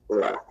 he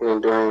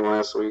didn't do anything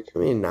last week. I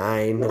mean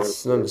 9.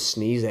 That's nothing to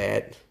sneeze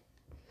at.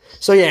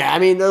 So yeah, I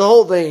mean the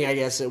whole thing I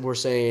guess that we're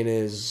saying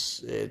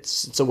is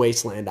it's a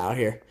wasteland out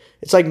here.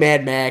 It's like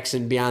Mad Max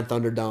and Beyond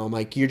Thunderdome.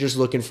 Like you're just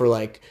looking for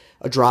like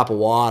a drop of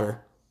water.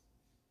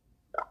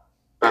 Yeah.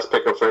 Best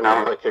pickups right now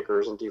are like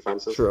kickers and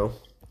defenses. True.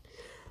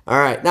 All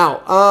right,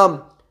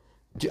 now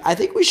I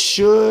think we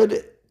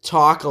should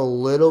talk a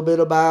little bit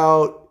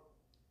about.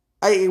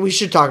 We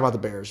should talk about the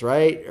Bears,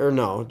 right? Or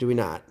no? Do we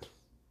not?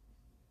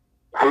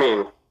 I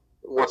mean,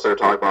 what's there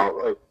to talk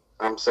about?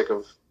 I'm sick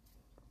of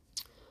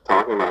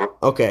talking about.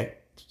 Okay.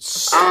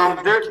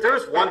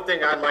 There's one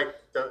thing I'd like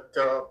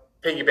to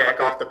piggyback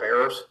off the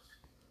Bears.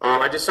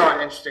 I just saw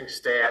an interesting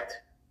stat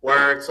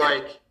where it's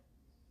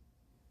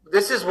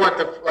this is what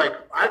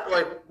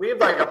we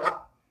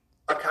have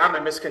a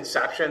common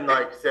misconception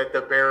that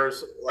the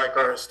Bears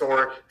are a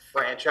historic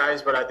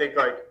franchise, but I think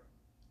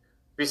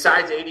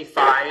besides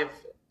 '85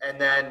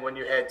 and then when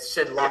you had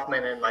Sid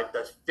Luckman in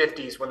the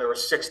 '50s when there were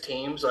 6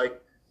 teams,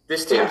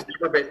 this team's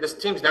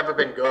never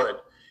been good.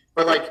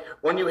 But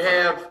when you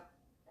have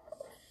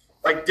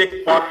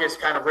Dick Butkus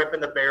kind of ripping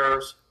the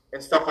Bears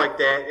and stuff like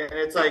that, and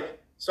it's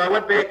so I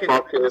went back and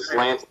Butkus,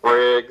 Lance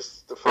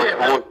Briggs, the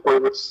fucking Owen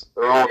Quince,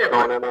 they're all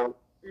going in on.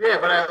 Yeah,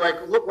 but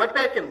I went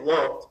back and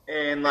looked,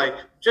 and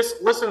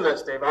just listen to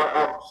this, Dave.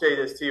 I'll say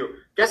this to you.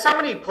 Guess how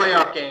many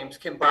playoff games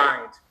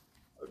combined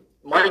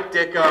Mike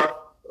Ditka,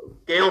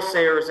 Gale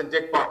Sayers, and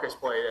Dick Butkus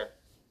played in?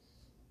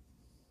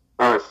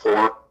 All right,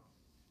 4.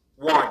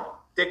 1.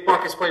 Dick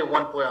Butkus played in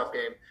 1 playoff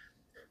game.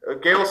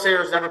 Gale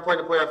Sayers never played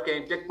a playoff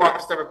game. Dick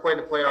Butkus never played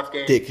a playoff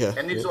game. Ditka,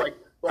 and these are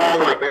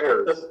all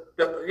Bears.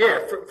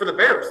 For the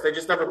Bears, they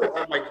just never.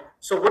 I'm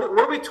so what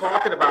are we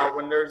talking about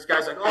when there's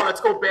guys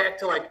let's go back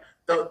to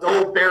the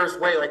old Bears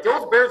way. The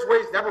old Bears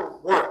ways never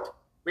worked.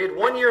 We had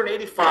 1 year in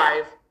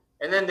 '85,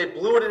 and then they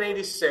blew it in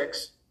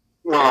 '86.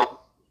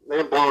 Well, they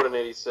didn't blow it in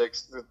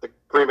 '86. The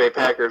Green Bay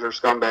Packers are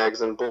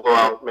scumbags and blew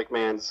out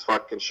McMahon's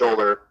fucking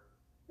shoulder.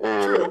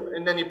 True,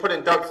 and then you put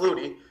in Doug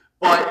Flutie.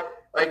 But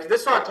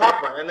this is what I'm talking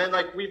about. And then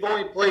we've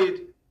only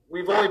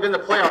been in the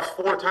playoffs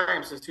 4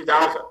 times since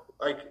 2000.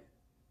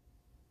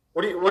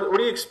 What do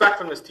you expect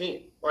from this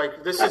team?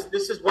 This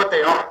is what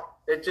they are.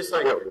 It's just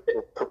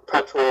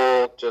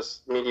perpetual,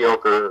 just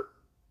mediocre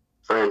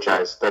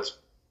franchise that's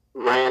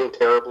ran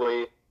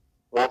terribly,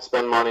 won't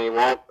spend money,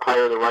 won't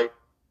hire the right.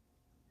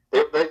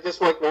 They just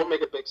won't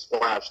make a big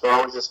splash. They're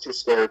always just too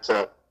scared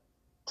to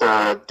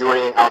do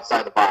anything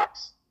outside the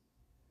box.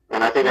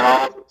 And I think it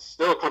all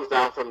still comes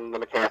down from the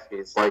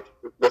McCaskies.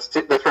 This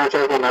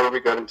franchise will never be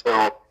good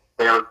until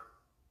they are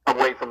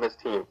away from this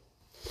team.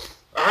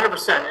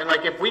 100%. And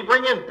if we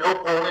bring in Bill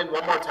Poland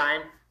one more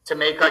time to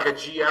make a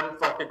GM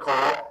fucking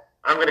call,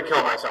 I'm gonna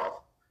kill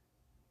myself.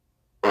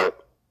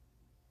 But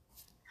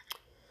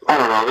I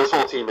don't know. This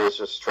whole team is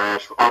just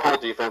trash. Our whole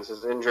defense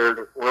is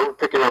injured. We're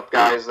picking up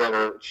guys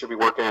that should be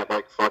working at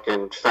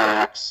fucking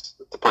FedEx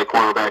to play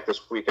quarterback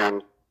this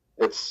weekend.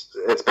 It's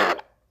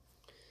bad.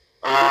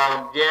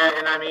 Yeah,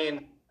 and I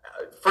mean,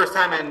 first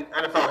time in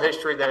NFL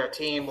history that a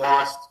team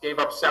gave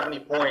up 70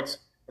 points,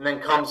 and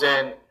then comes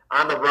in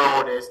on the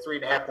road as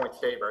 3.5-point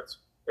favorites.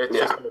 It's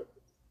just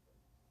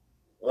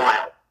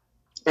wild.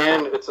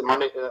 And it's a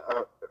Monday. This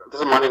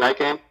is a Monday night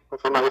game, if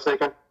I'm not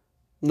mistaken.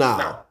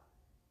 No.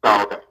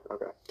 Oh,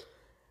 okay.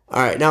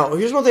 All right. Now,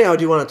 here's one thing I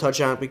do want to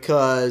touch on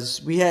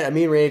because me and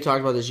Randy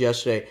talked about this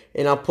yesterday,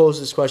 and I'll pose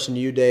this question to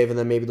you, Dave, and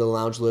then maybe the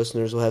lounge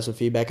listeners will have some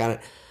feedback on it.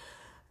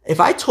 If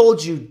I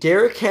told you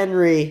Derrick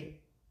Henry,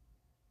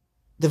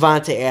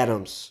 Devontae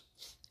Adams,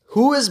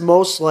 who is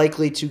most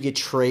likely to get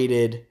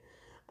traded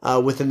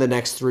within the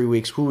next 3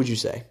 weeks, who would you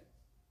say?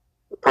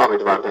 Probably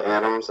Devontae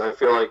Adams. I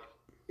feel like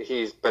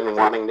he's been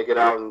wanting to get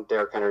out, and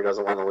Derrick Henry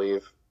doesn't want to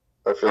leave.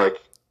 I feel like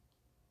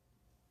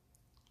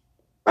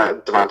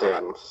Devontae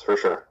Adams, for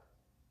sure,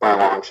 by a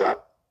long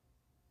shot.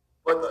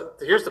 But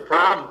here's the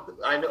problem.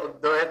 I know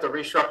they'll have to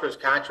restructure his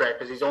contract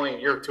because he's only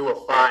in year 2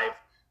 of 5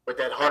 with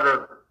that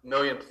 $100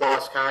 million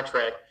plus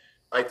contract.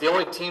 The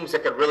only teams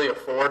that could really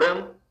afford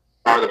him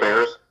are the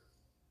Bears.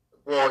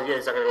 Well, yeah,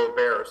 he's not going to go to the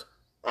Bears.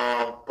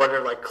 But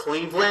they're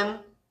Cleveland.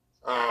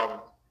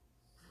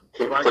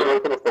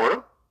 Cleveland can afford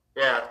him?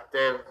 Yeah,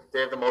 they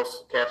have the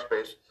most cap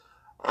space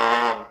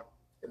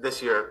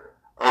this year.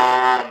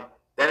 Then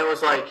it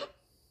was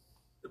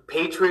the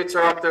Patriots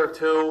are up there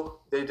too.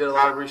 They did a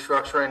lot of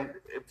restructuring.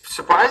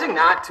 Surprising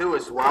not to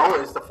as well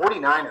is the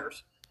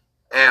 49ers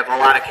have a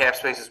lot of cap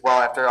space as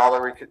well after all the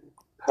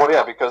Well,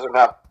 yeah, because they're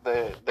not.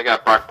 They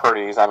got Brock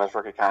Purdy. He's on his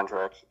rookie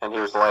contract, and he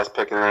was the last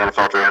pick in the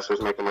NFL draft. So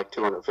he was making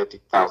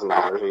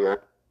 $250,000 a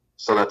year.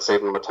 So that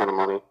saved them a ton of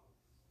money.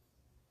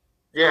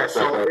 Yeah,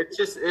 so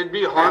it'd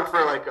be hard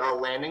for like a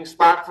landing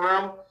spot for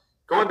him.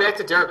 Going back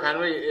to Derrick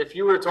Henry, if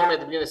you would have told me at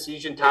the beginning of the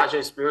season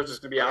Tajay Spears was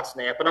going to be out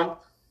snapping him,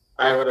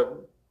 I would have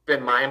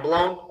been mind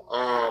blown.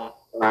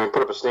 I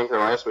put up a stinker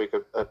last week.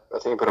 I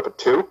think he put up a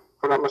 2, if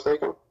I'm not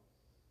mistaken.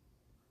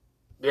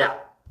 Yeah.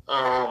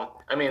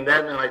 I mean,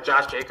 that and like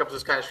Josh Jacobs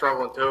is kind of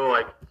struggling too.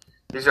 Like,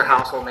 these are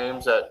household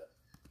names that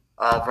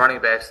running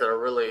backs that are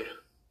really.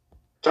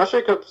 Josh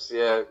Jacobs,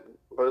 yeah,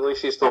 but at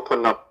least he's still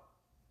putting up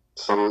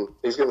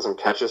he's getting some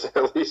catches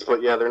at least,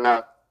 but yeah, they're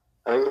not.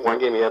 I think the one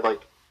game he had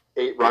like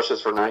 8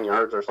 rushes for 9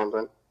 yards or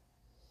something.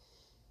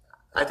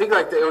 I think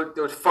like they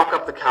would fuck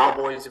up the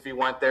Cowboys if he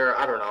went there.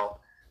 I don't know.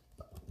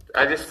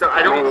 I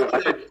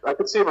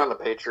could see him on the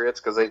Patriots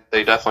because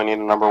they definitely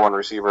need a number 1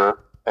 receiver,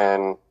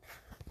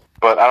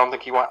 but I don't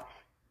think he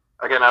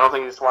I don't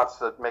think he just wants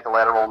to make a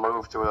lateral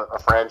move to a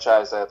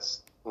franchise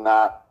that's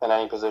not in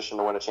any position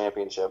to win a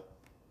championship.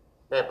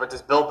 Yeah, but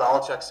does Bill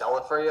Belichick sell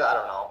it for you? I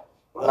don't know.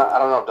 I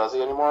don't know. Does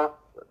he anymore?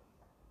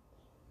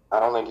 I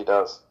don't think he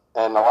does.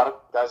 And a lot of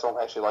guys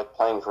don't actually like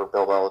playing for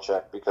Bill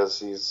Belichick because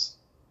he's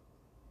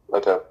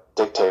like a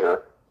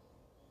dictator.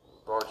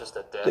 Or just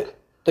a dick.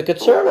 The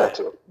concern,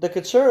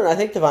 I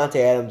think Devontae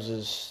Adams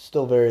is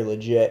still very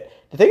legit.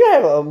 The thing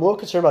I'm a little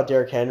concerned about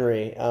Derrick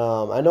Henry,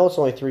 I know it's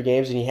only 3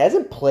 games and he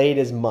hasn't played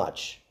as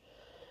much.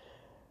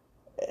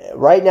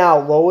 Right now,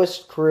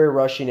 lowest career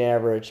rushing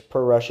average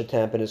per rush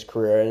attempt in his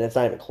career, and it's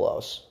not even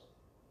close.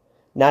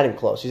 Not even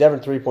close. He's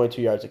averaging 3.2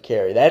 yards a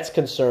carry. That's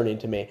concerning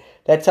to me.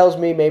 That tells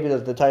me maybe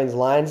that the Titans'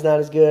 line's not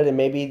as good, and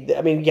maybe,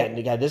 I mean, again,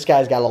 this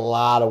guy's got a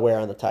lot of wear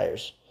on the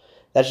tires.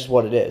 That's just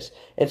what it is.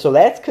 And so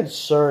that's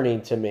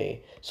concerning to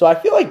me. So I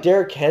feel like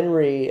Derrick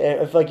Henry,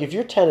 if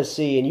you're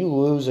Tennessee and you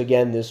lose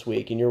again this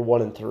week and you're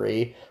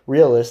 1-3,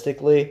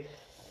 realistically,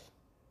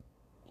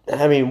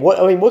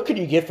 what could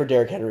you get for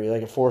Derrick Henry?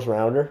 Like a 4th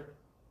rounder?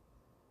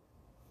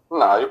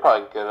 No, you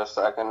probably get a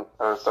 2nd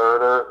or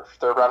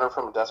 3rd rounder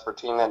from a desperate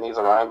team that needs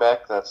a running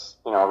back. That's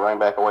a running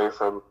back away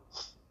from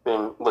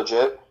being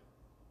legit.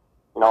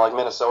 Like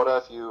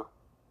Minnesota, if you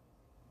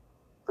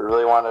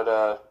really wanted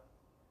to,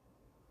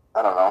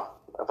 I don't know.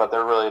 But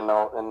they're really in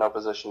no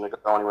position to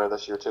go anywhere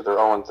this year, too. They're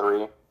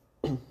 0-3.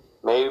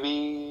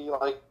 Maybe,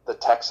 like, the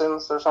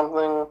Texans or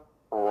something,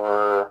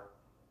 or...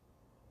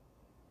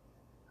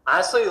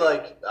 Honestly,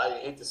 like, I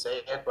hate to say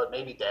it, but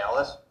maybe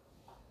Dallas.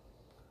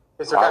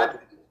 Because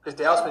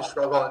Dallas has been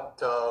struggling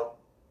to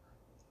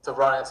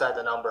run inside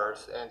the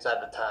numbers, inside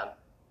the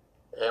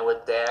 10. And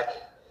with Dak,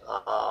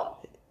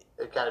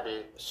 it kind of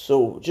be...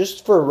 So,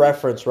 just for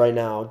reference right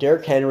now,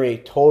 Derrick Henry,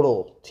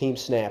 total team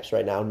snaps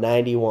right now,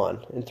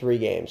 91 in 3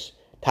 games.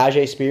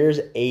 Tajay Spears,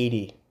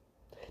 80.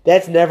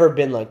 That's never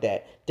been like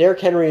that. Derrick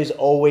Henry has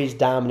always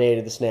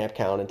dominated the snap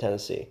count in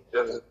Tennessee.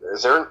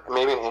 Is there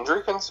maybe an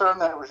injury concern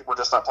that we're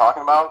just not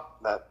talking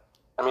about?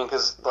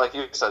 Because like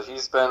you said,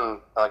 he's been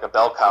like a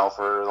bell cow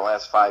for the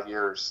last 5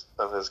 years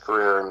of his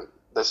career, and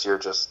this year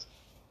just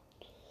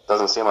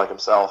doesn't seem like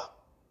himself.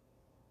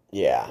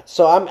 Yeah,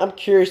 so I'm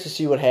curious to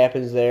see what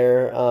happens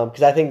there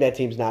because I think that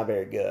team's not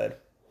very good.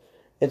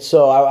 And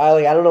so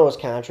I don't know his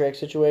contract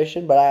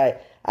situation,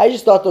 but I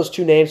just thought those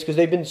 2 names because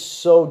they've been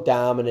so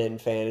dominant in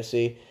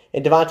fantasy,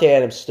 and Devontae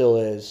Adams still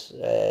is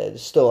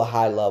still a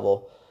high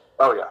level.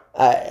 Oh yeah.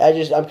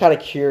 I'm kind of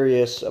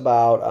curious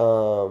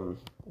about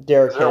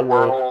Derrick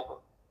Henry.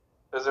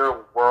 Is there a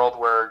world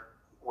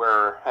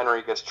where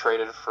Henry gets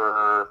traded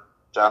for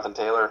Jonathan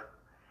Taylor?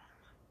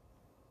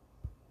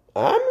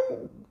 I'm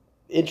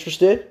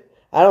interested.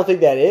 I don't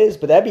think that is,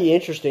 but that'd be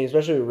interesting,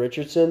 especially with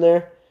Richardson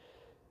there.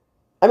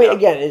 I mean,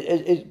 again,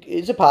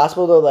 is it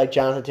possible, though, like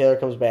Jonathan Taylor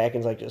comes back and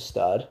is like a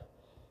stud?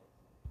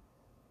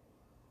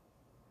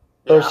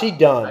 Yeah. Or is he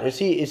done? Is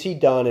he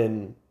done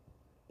in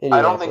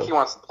I don't think he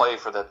wants to play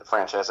for the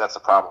franchise. That's the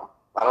problem.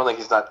 I don't think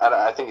he's not.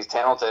 I think he's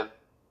talented,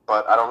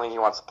 but I don't think he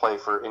wants to play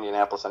for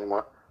Indianapolis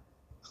anymore.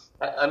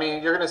 I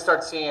mean, you're going to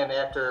start seeing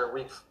after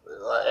week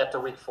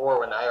 4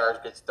 when IR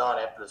gets done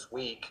after this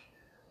week,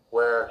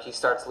 where he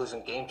starts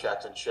losing game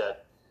checks and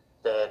shit.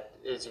 That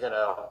is he going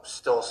to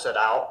still sit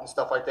out and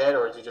stuff like that,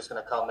 or is he just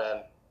going to come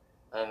in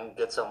and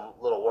get some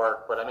little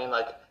work? But I mean,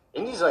 like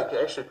Indy's like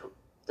actually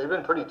they've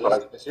been pretty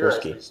decent this year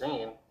as we've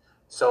seen.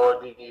 So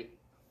it'd be.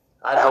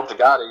 I hope to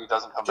God he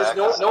doesn't come back.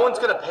 No one's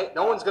going to pay.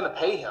 No one's going to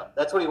pay him.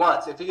 That's what he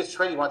wants. If he gets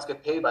traded, he wants to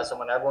get paid by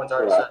someone. Everyone's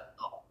already said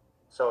no.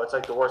 So it's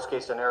like the worst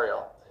case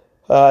scenario.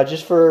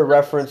 Just for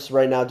reference,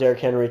 right now,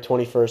 Derrick Henry,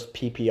 21st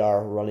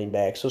PPR running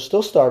back. So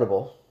still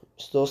startable.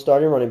 Still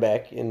starting running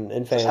back in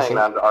fantasy. Just hanging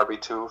on to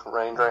RB2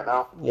 range right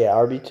now. Yeah,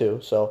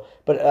 RB2. So,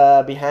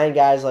 but behind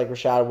guys like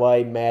Rachaad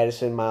White,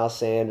 Madison, Miles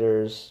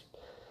Sanders,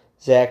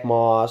 Zach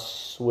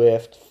Moss,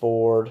 Swift,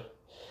 Ford.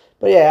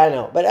 But yeah, I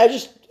know. But I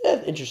just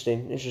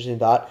interesting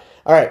thought.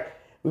 All right,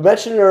 we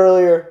mentioned it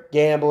earlier,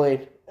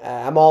 gambling.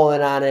 I'm all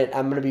in on it.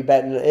 I'm going to be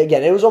betting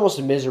again. It was almost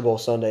a miserable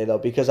Sunday though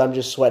because I'm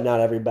just sweating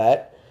out every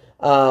bet.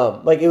 It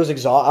was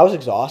I was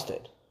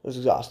exhausted. It was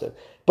exhausted.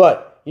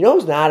 But you know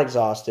who's not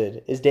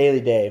exhausted is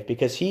Daily Dave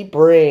because he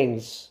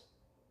brings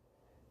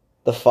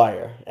the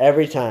fire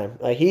every time.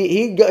 Like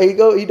he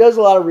does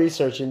a lot of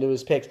research into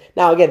his picks.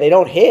 Now again, they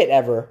don't hit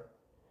ever.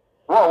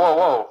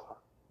 Whoa!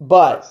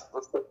 But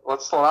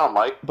let's slow down,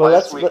 Mike.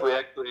 Last week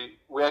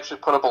we actually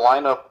put up a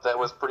lineup that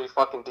was pretty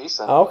fucking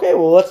decent. Okay,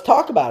 well let's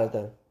talk about it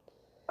then.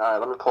 All right,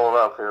 let me pull it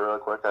up here real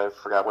quick. I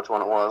forgot which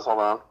one it was. Hold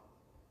on.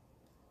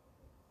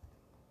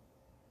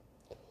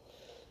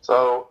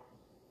 So,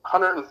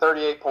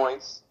 138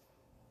 points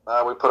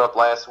we put up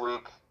last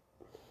week,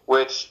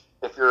 which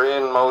if you're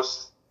in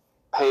most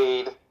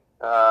paid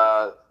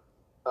lineups,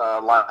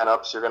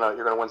 you're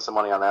gonna win some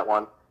money on that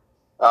one.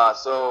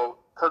 So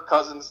Kirk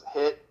Cousins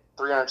hit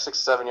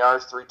 367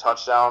 yards, 3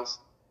 touchdowns,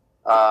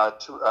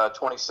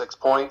 26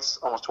 points,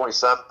 almost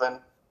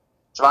 27.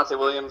 Javonte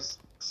Williams,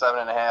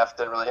 7.5,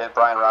 didn't really hit.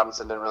 Brian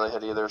Robinson didn't really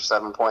hit either,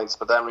 7 points.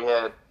 But then we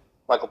had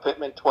Michael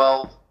Pittman,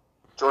 12,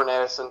 Jordan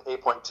Addison,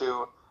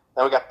 8.2.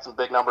 Then we got some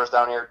big numbers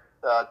down here.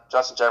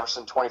 Justin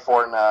Jefferson,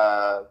 24 and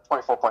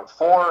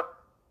 24.4.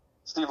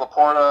 Steve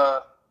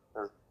Laporta,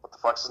 or what the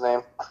fuck's his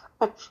name?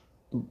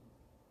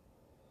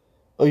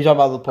 Oh, you talking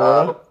about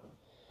Laporta?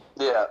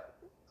 Yeah.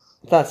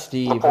 It's not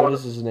Steve. Laporta. What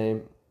is his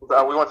name?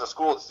 We went to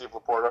school with Steve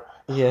Laporta.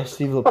 Yeah,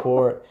 Steve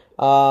Laporte.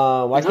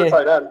 Why can't?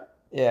 Tight end.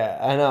 Yeah,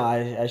 I know.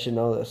 I should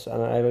know this.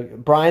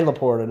 Brian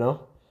Laporta,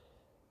 no?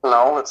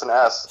 No, it's an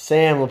S.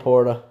 Sam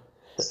Laporta.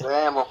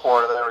 Sam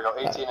Laporta. There we go.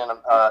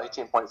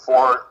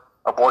 18.4.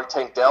 Our boy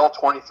Tank Dell,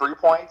 23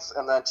 points,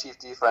 and then Chief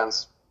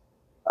Defense,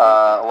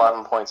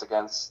 11 points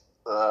against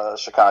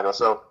Chicago.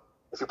 So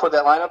if you put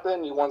that lineup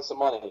in, you won some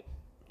money.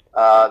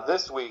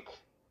 This week,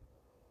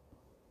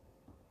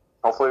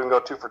 hopefully we can go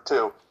 2 for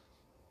 2.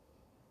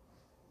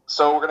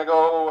 So we're going to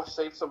go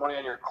save some money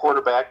on your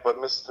quarterback, but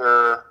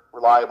Mr.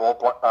 Reliable,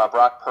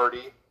 Brock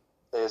Purdy,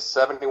 is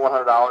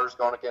 $7,100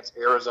 going against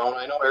Arizona.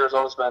 I know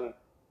Arizona's been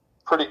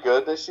pretty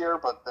good this year,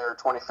 but they're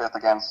 25th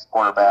against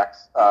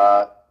quarterbacks.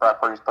 Brock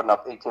Purdy's putting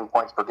up 18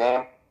 points per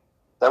game.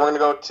 Then we're going to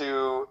go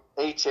to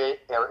Achan.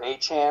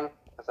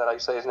 Is that how you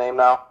say his name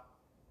now?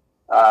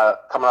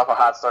 Coming off a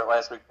hot start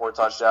last week, 4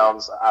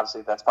 touchdowns.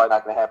 Obviously, that's probably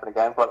not going to happen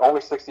again, but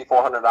only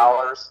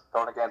 $6,400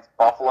 going against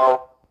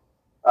Buffalo.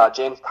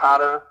 James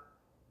Conner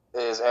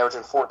is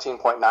averaging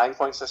 14.9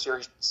 points this year.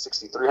 He's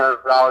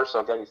 $6,300, so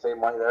again, you save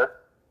money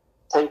there.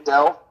 Tank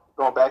Dell,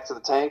 going back to the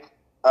tank,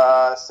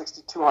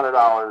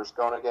 $6,200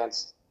 going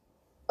against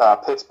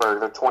Pittsburgh.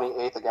 They're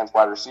 28th against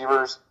wide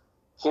receivers.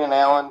 Keenan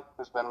Allen,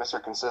 who's been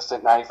Mr.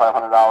 Consistent,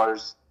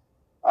 $9,500.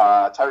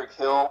 Tyreek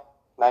Hill,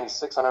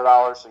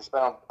 $9,600. So you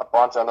spent a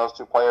bunch on those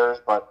 2 players,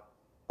 but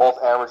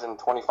both averaging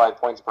 25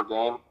 points per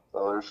game.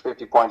 So there's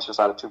 50 points just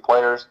out of 2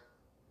 players.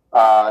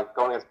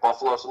 Going against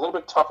Buffalo. It's a little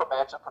bit tougher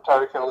matchup for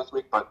Tyreek Hill this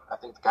week, but I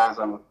think the guy's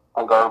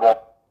unguardable.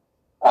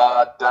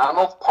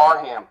 Donald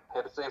Parham.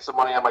 Had to save some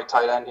money on my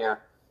tight end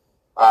here.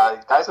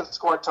 Guys have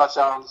scored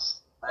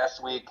touchdowns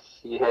last week.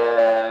 He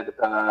had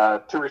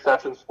 2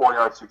 receptions, 4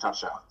 yards, 2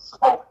 touchdowns.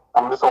 So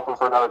I'm just hoping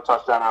for another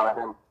touchdown out of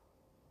him.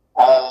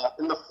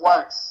 In the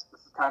flex,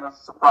 this is kind of a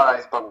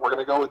surprise, but we're going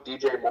to go with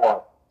DJ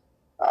Moore.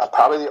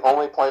 Probably the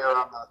only player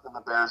in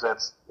the Bears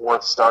that's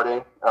worth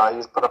starting.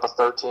 He's put up a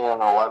 13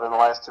 and 11 in the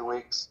last 2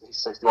 weeks. He's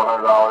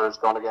 $6,100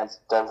 going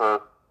against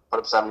Denver. Put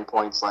up 70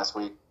 points last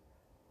week.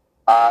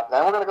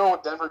 Then we're going to go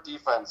with Denver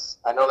defense.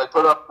 I know they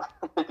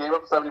gave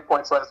up 70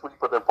 points last week,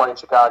 but they're playing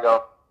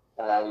Chicago,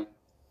 and I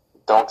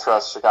don't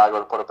trust Chicago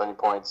to put up any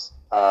points.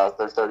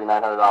 They're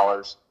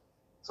 $3,900.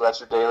 So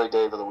that's your daily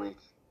Dave of the week.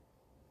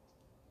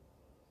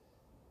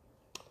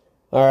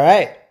 All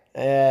right.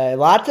 A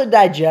lot to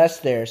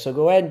digest there, so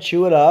go ahead and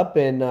chew it up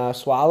and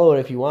swallow it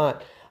if you want.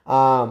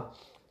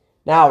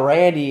 Now,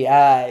 Randy,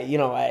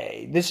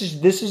 this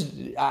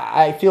is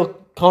I feel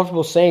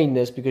comfortable saying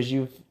this because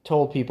you've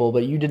told people,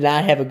 but you did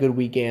not have a good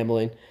week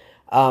gambling.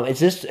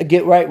 Is this a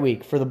get right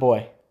week for the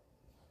boy?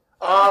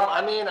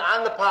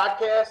 On the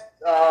podcast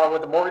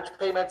with the mortgage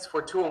payments,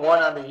 we're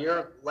 2-1 on the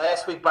year.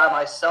 Last week by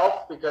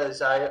myself,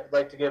 because I'd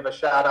like to give a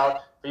shout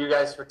out for you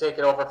guys for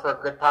taking over for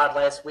a good pod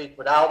last week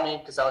without me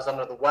because I was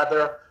under the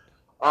weather.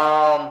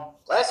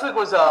 Last week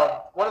was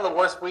one of the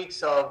worst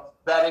weeks of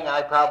betting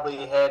I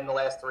probably had in the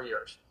last 3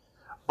 years.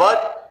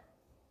 But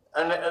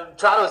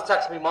Toronto was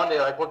texting me Monday,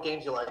 like, what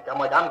games you like? I'm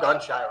like, I'm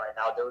gun shy right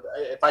now, dude.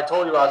 If I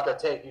told you I was going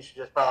to take, you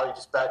should probably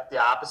bet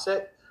the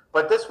opposite.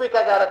 But this week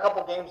I got a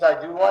couple games I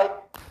do like.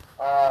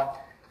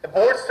 The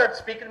board started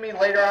speaking to me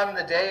later on in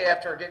the day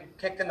after getting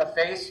kicked in the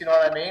face, you know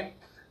what I mean?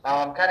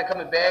 Kind of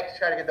coming back to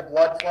try to get the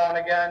blood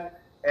flowing again.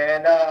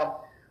 And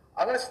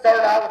I'm going to start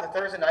out with the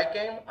Thursday night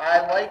game.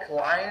 I like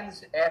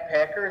Lions at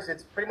Packers.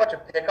 It's pretty much a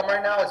pick 'em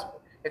right now.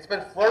 It's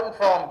been flirting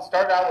from,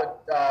 started out with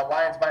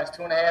Lions minus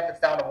 2.5. It's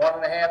down to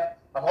 1.5.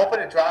 I'm hoping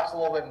it drops a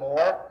little bit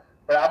more,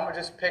 but I'm going to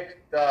just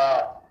pick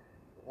the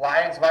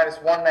Lions minus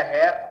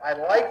 1.5. I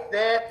like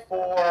that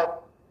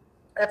for,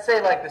 let's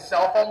say, like the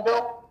cell phone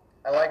bill.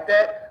 I like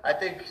that. I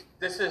think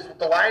this is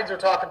the Lions are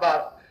talking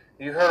about.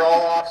 You heard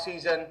all off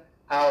season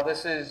how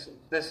this is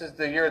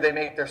the year they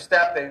make their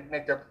step. They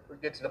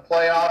get to the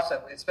playoffs,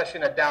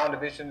 especially in a down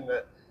division in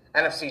the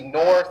NFC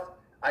North.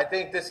 I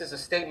think this is a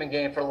statement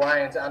game for the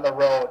Lions on the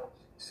road,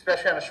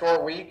 especially on a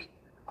short week.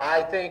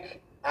 I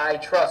think I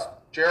trust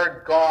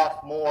Jared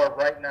Goff more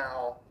right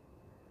now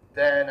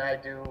than I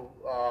do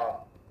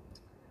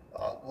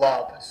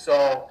Love.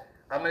 So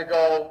I'm going to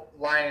go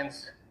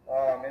Lions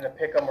in a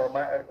pick 'em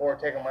or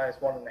take a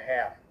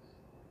 -1.5.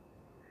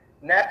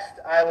 Next,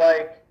 I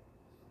like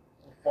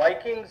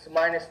Vikings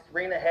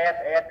 -3.5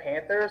 at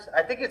Panthers.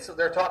 I think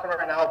they're talking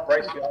right now of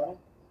Bryce Young.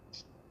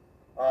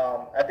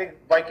 I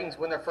think Vikings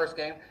win their first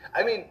game.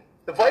 I mean,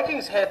 the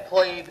Vikings have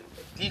played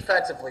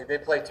defensively. They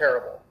play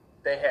terrible.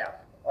 They have.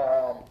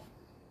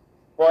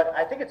 But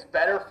I think it's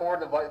better for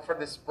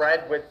the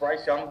spread with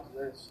Bryce Young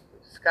is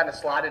kind of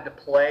slotted to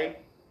play.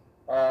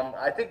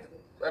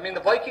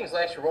 The Vikings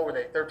last year, what were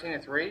they?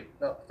 13-3?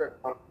 No,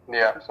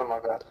 yeah, something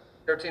like that.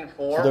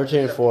 13-4.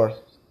 13-4.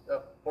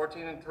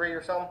 14-3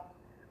 or something.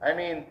 I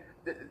mean,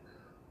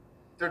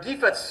 their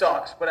defense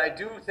sucks, but I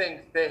do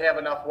think they have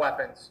enough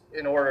weapons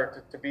in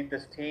order to beat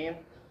this team.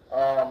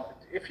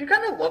 If you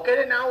kind of look at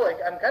it now, like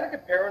I'm kind of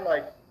comparing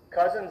like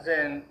Cousins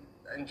and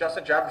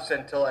Justin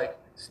Jefferson to like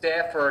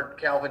Stafford,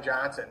 Calvin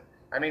Johnson.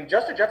 I mean,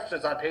 Justin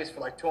Jefferson's on pace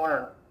for like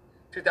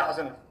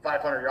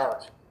 2,500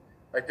 yards.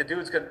 Like the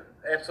dude's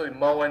absolutely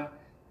mowing.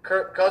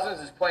 Kirk Cousins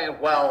is playing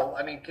well.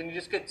 I mean, can you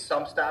just get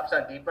some stops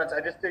on defense? I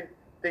just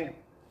think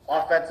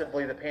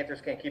offensively the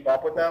Panthers can't keep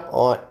up with them.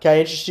 Can I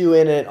interest you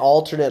in an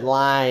alternate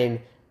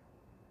line?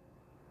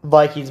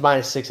 Vikings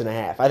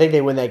 -6.5. I think they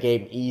win that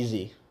game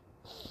easy.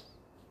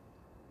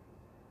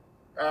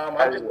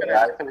 I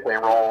think they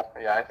roll.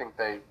 Yeah, I think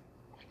they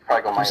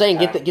probably go. I'm saying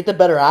get the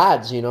better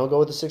odds. Go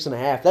with the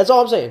 6.5. That's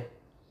all I'm saying.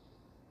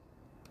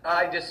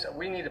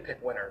 We need to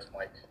pick winners,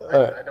 Mike.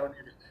 Right. I don't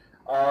need it.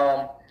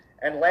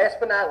 And last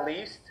but not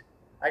least,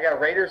 I got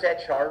Raiders at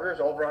Chargers.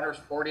 Over/unders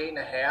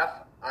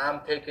 48.5.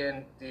 I'm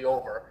taking the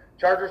over.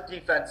 Chargers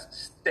defense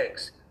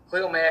stinks.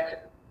 Khalil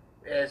Mack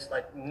is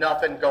like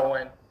nothing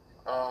going.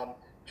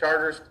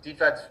 Chargers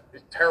defense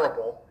is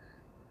terrible.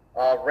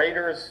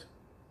 Raiders,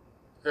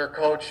 their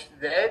coach,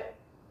 that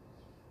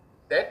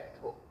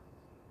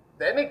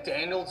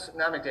McDaniels,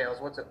 not McDaniels.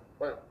 What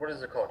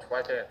is the coach?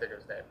 Why can't I think of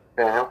his name?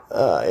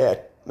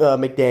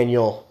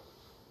 McDaniel.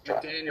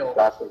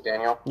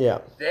 McDaniel. Yeah.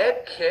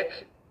 That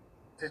kick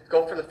to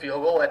go for the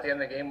field goal at the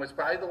end of the game was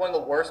probably one of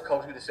the worst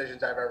coaching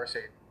decisions I've ever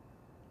seen.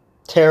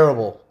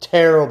 Terrible.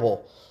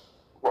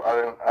 Well, I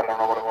don't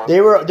know what it was.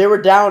 They were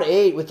down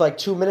 8 with like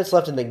 2 minutes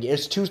left in the game.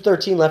 It's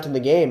 2:13 left in the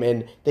game,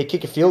 and they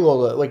kick a field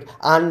goal like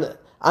on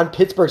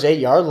Pittsburgh's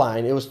 8-yard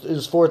line. It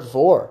was 4th and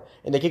 4,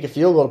 and they kick a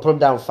field goal to put them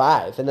down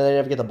 5, and then they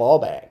never get the ball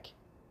back.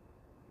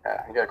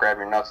 Yeah, you gotta grab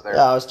your nuts there.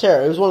 Yeah, it was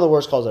terrible. It was one of the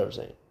worst calls I've ever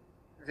seen.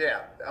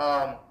 Yeah,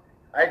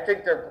 I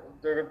think they're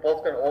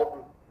both going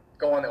to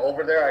go on the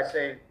over there.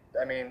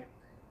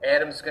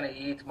 Adams going to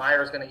eat,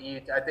 Meyer's going to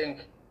eat. I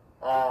think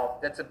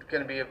that's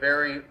going to be a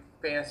very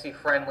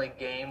fantasy-friendly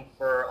game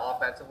for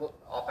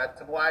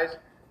offensive-wise.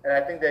 And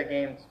I think that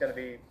game's going to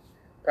be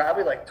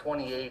probably like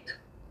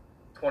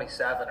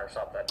 28-27 or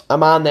something.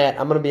 I'm on that.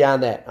 I'm going to be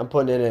on that. I'm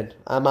putting it in.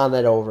 I'm on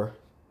that over.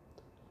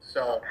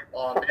 So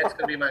that's going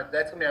to be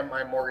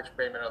my mortgage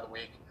payment of the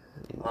week.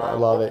 I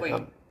love it.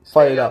 I'm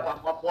fired up.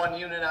 I'm up 1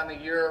 unit on the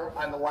year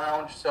on the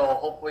lounge, so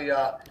hopefully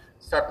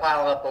start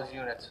piling up those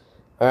units.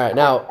 All right,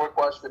 now. Quick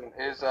question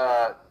is,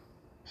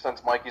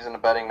 since Mikey's in the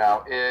betting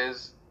now,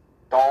 is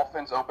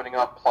Dolphins opening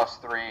up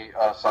 +3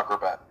 sucker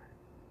bet?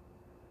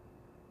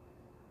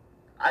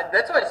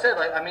 That's what I said.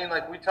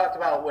 Like we talked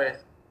about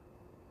with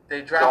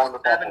they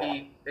dropped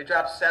 70. They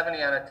dropped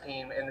 70 on a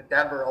team, and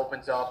Denver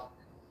opens up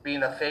being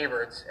the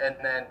favorites, and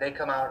then they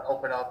come out and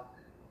open up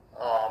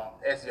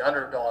as the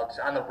underdogs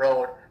on the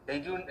road. They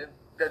do.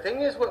 The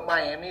thing is with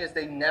Miami is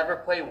they never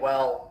play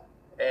well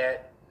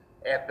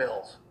at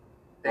Bills.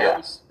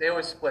 They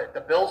always split.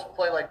 The Bills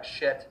play like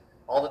shit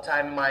all the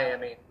time in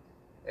Miami,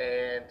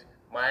 and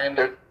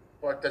Miami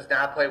does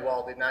not play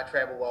well. Did not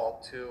travel well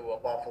to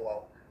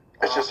Buffalo.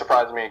 It's just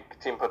surprising me.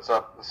 The team puts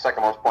up the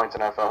second most points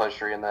in NFL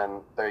history, and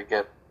then they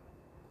get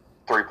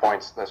 3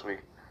 points this week.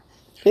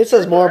 It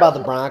says more about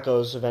the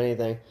Broncos, if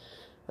anything.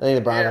 I think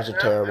the Broncos are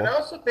terrible. And I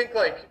also think,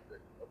 like,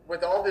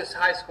 with all this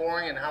high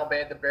scoring and how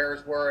bad the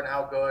Bears were and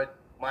how good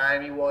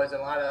Miami was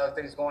and a lot of other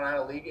things going on in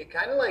the league, it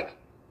kind of, like,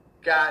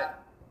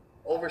 got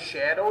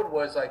overshadowed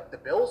was, like, the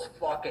Bills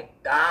fucking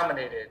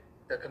dominated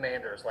the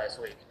Commanders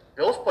last week.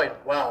 Bills played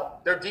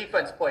well. Their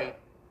defense played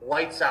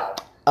lights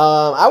out.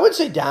 I would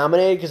say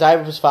dominated because I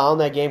was following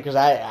that game because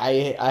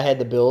I had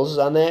the Bills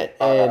on that.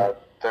 And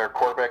their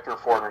quarterback threw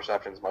 4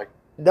 interceptions, Mike.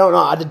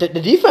 No, the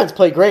defense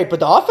played great, but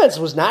the offense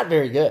was not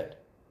very good.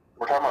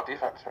 We're talking about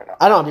defense right now.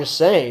 I know, I'm just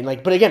saying.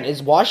 Like, but again,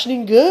 is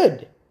Washington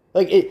good?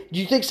 Like, do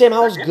you think Sam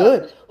Howell's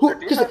good?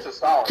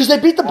 Because they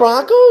beat the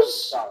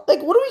Broncos?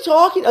 Like, what are we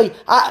talking?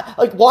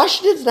 Like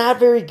Washington's not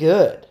very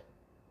good.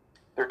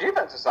 Their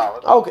defense is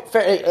solid. Okay,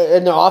 fair.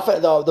 And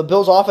the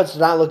Bills' offense did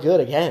not look good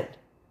again.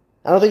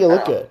 I don't think it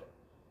looked good.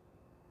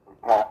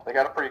 Well, they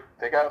got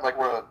like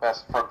one of the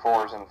best front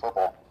fours in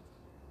football.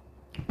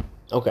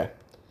 Okay,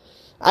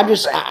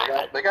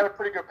 they got a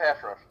pretty good pass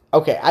rush.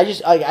 Okay, I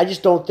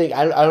just don't think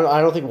I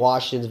don't think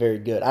Washington's very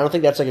good. I don't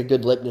think that's like a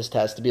good litmus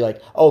test to be like,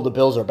 oh, the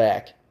Bills are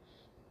back.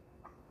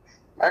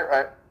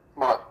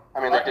 Well,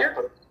 I mean, they did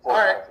put all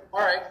right.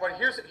 But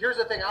here's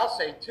the thing I'll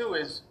say too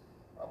is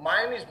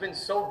Miami's been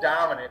so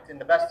dominant and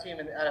the best team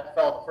in the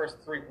NFL the first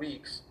 3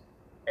 weeks,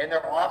 and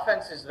their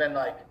offense has been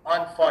like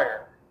on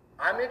fire.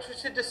 I'm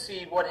interested to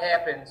see what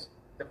happens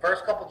the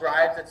first couple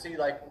drives. Let's see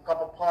like a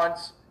couple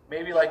punts,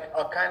 maybe like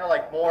a kind of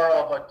like more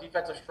of a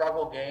defensive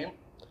struggle game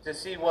to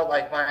see what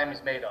like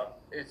Miami's made of.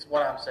 It's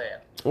what I'm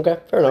saying. Okay,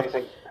 fair enough.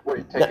 You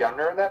take the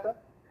under in that then?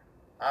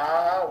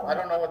 I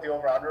don't know what the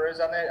over/under is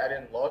on that. I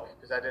didn't look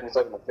because I didn't. It's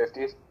like in the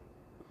 50s.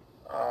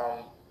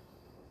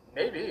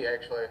 Maybe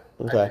actually.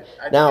 Okay.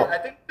 I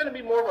think it's going to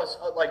be more of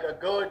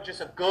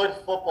a good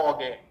football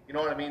game. You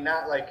know what I mean?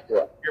 Not like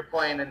you're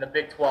playing in the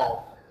Big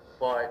 12,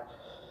 but.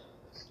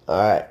 All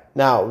right.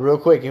 Now, real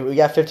quick, we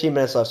got 15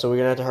 minutes left, so we're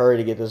gonna have to hurry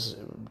to get this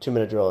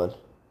 2-minute drill in.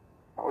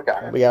 Oh, we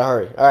got it. We gotta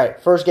hurry. All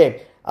right. First game.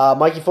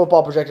 Mikey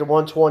football projected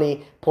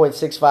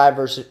 120.65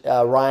 versus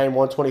Ryan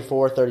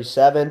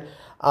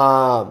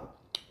 124.37.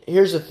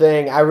 Here's the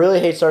thing. I really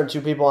hate starting 2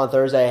 people on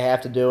Thursday. I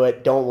have to do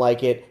it. Don't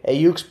like it.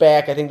 Ayuk's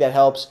back. I think that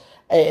helps.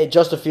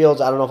 Justin Fields,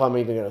 I don't know if I'm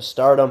even going to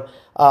start him.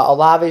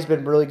 Olave's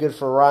been really good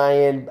for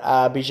Ryan.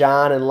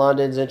 Bijan and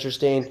London's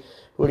interesting.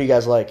 Who do you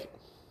guys like?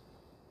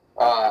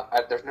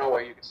 There's no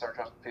way you can start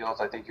Justin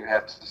Fields. I think you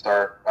have to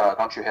start.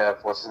 Don't you have,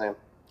 what's his name?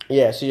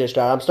 Yeah, CJ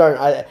Stroud. I'm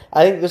starting.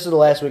 I think this is the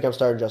last week I'm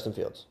starting Justin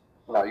Fields.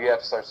 No, you have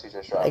to start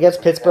CJ Stroud.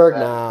 Against Pittsburgh?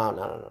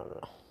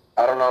 No.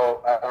 I don't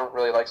know. I don't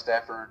really like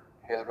Stafford.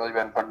 He hasn't really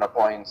been putting up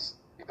points.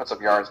 He puts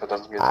up yards, but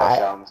doesn't get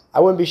touchdowns. I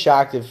wouldn't be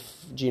shocked if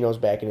Geno's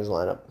back in his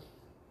lineup.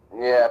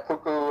 Yeah,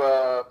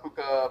 Puka,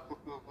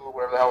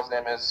 whatever the hell his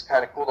name is,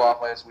 kind of cooled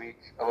off last week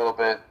a little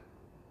bit.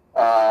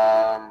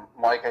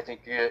 Mike, I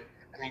think you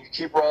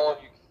keep rolling,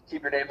 you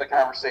keep your name in the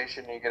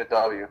conversation, and you get a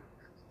W.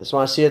 Just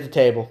want to see you at the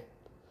table.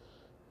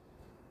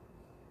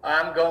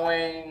 I'm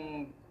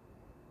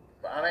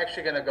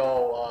actually going to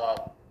go,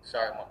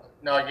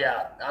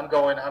 I'm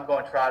going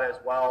Trotta as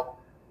well.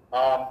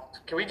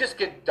 Can we just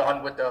get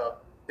done with the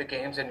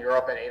games in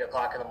Europe at 8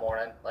 o'clock in the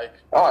morning?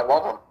 Oh, I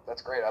love them.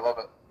 That's great. I love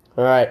it.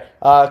 All right.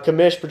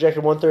 Kamish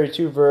projected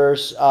 132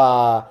 versus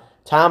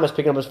Thomas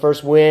picking up his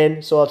first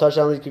win. Solo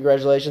touchdown lead.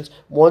 Congratulations.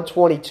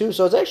 122.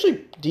 So it's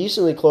actually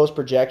decently close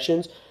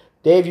projections.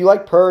 Dave, you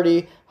like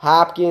Purdy.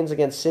 Hopkins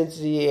against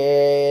Cincy.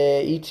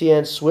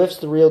 ETN. Swift's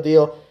the real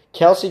deal.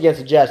 Kelsey against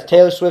the Jets.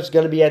 Taylor Swift's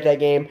going to be at that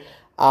game.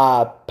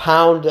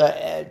 Pound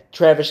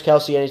Travis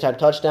Kelsey anytime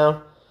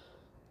touchdown.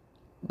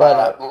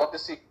 But I'd love to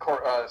see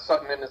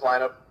Sutton in his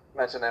lineup.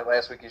 Mentioned that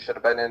last week he should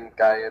have been in.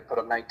 Guy had put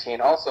up 19.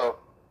 Also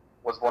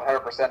was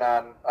 100%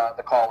 on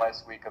the call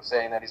last week of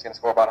saying that he's going to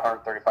score about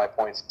 135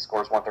 points. He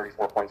scores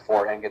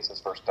 134.4 and gets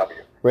his first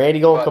W. Randy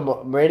going to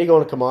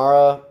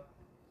Kamara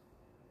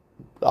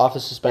off the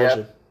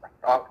suspension.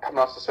 Yeah, coming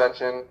off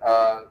suspension.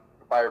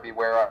 Buyer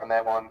beware on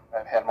that one.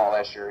 I've had him all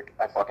last year.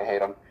 I fucking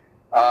hate him.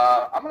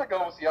 I'm going to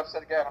go with the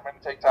upset again. I'm going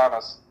to take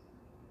Thomas.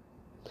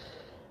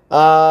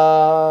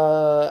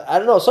 I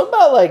don't know. Something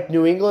about like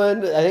New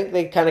England. I think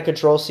they kind of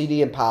control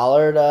CD and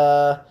Pollard.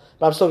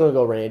 But I'm still going to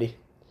go Randy.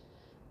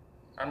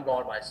 I'm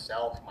going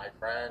myself, my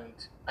friend.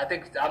 I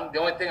think the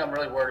only thing I'm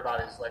really worried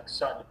about is like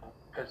Sutton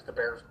because the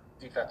Bears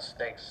defense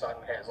stinks.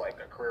 Sutton has like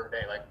a career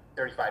day, like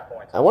 35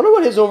 points. I wonder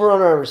what his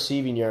over-under on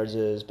receiving yards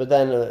is, but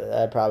then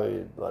I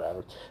probably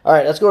whatever. All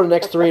right, let's go to the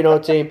next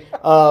 3-0 team.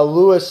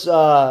 Lewis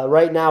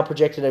right now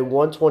projected a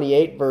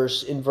 128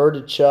 versus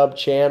Inverted Chubb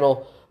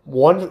Channel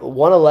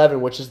 111,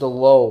 which is the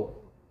low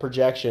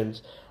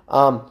projections.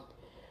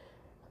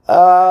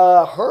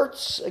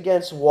 Hurts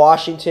against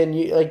Washington.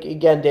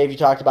 Again, Dave, you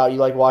talked about you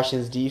like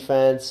Washington's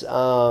defense.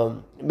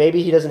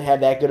 Maybe he doesn't have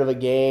that good of a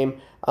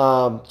game.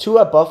 Two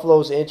at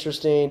Buffalo's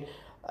interesting.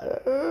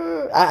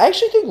 I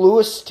actually think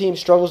Lewis' team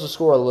struggles to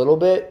score a little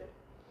bit,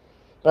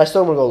 but I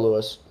still want to go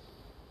Lewis.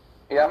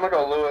 Yeah, I'm going to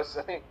go Lewis.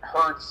 I think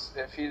Hurts,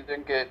 if he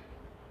didn't get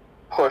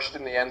pushed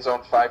in the end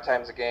zone 5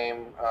 times a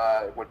game,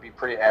 would be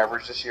pretty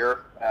average this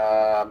year.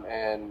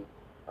 And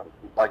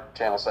like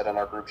Channel said in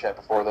our group chat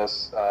before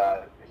this,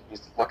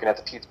 he's looking at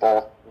the Teats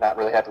Bowl, not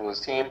really happy with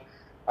his team.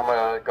 I'm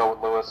going to go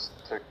with Lewis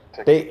to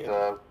keep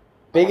the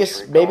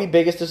biggest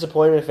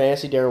disappointment in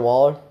fantasy, Darren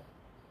Waller.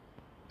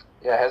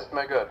 Yeah, hasn't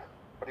been good.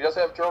 But he does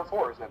have Jerome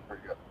Ford, who's been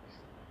pretty good.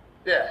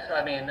 Yeah,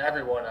 I mean,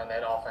 everyone on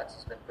that offense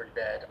has been pretty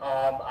bad.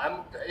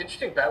 The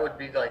interesting bet would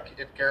be like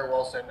if Garrett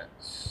Wilson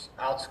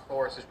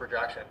outscores his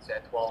projections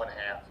at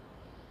 12.5.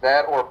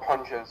 That or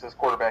punches his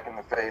quarterback in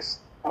the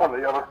face. One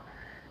or the other.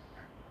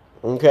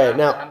 Okay,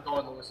 now I'm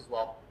going Lewis as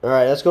well. All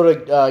right, let's go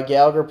to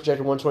Gallagher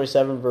projected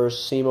 127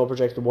 versus Semo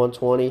projected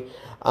 120.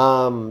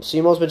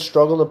 Semo's been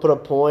struggling to put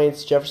up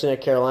points. Jefferson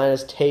at Carolina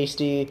is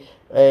tasty.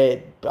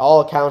 All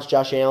accounts,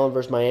 Josh Allen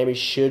versus Miami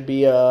should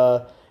be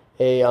a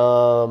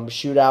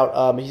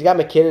shootout. He's got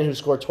McKinnon who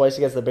scored twice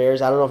against the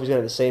Bears. I don't know if he's going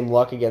to have the same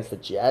luck against the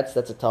Jets.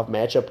 That's a tough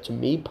matchup to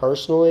me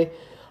personally.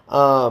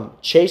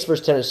 Chase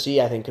versus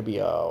Tennessee I think could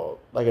be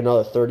like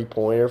another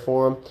 30-pointer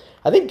for him.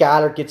 I think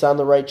Goddard gets on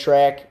the right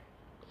track.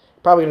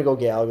 Probably going to go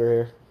Gallagher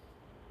here.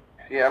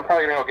 Yeah, I'm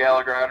probably going to go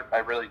Gallagher. I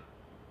really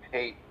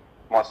hate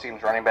most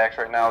teams' running backs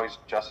right now. He's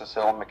Justice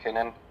Hill and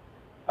McKinnon.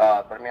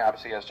 But I mean,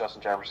 obviously he has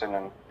Justin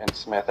Jefferson and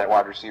Smith at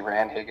wide receiver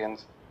and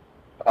Higgins.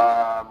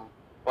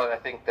 But I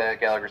think that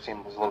Gallagher's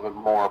team was a little bit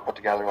more put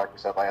together, like we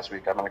said last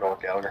week. I'm going to go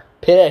with Gallagher.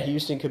 Pitt at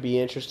Houston could be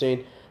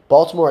interesting.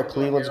 Baltimore at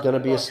Cleveland's going to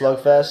be a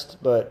slugfest,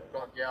 but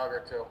going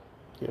Gallagher too.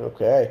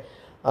 Okay.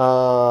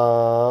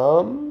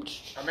 I'm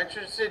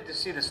interested to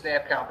see the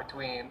snap count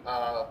between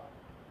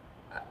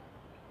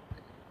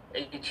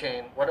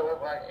A-Chain,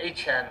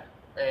 A-Chen,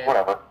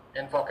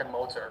 and fucking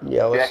Mozart.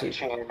 Yeah, let's see.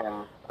 A-Chain and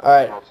all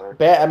right.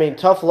 Mozart.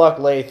 Tough luck,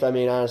 Lath.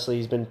 Honestly,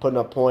 he's been putting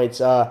up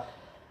points.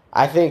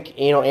 I think,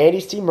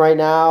 Andy's team right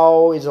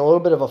now is a little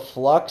bit of a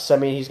flux.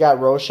 He's got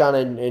Roshan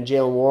and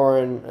Jalen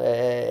Warren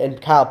and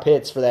Kyle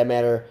Pitts, for that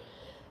matter.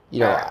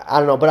 I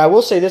don't know. But I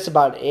will say this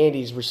about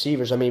Andy's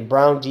receivers.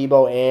 Brown,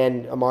 Debo,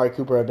 and Amari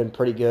Cooper have been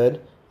pretty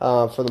good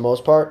for the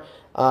most part.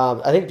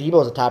 I think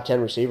Debo is a top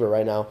 10 receiver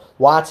right now.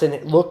 Watson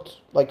looked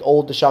like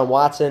old Deshaun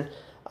Watson.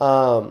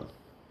 But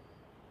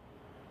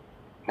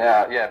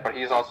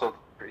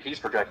he's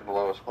projected the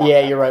lowest. Yeah,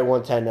 you're right,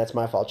 110. That's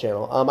my fault,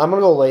 channel. I'm going to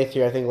go Lath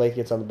here. I think Lath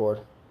gets on the board.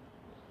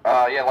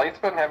 Lath's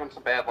been having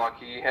some bad luck.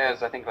 He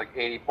has, I think, like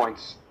 80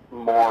 points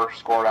more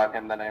scored on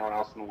him than anyone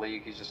else in the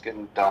league. He's just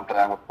getting dumped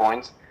on with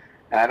points.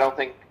 And I don't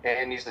think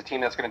Andy's the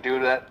team that's going to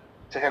do that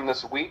to him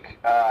this week.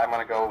 I'm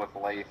going to go with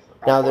Lath.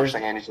 Now,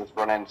 Andy's just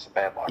running some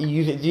bad luck. Do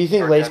you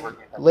think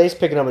Lath's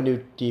picking up a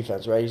new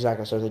defense, right? He's not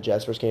going to start the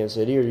Jets versus Kansas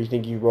City, or do you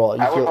think you roll?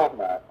 I would hope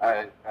not.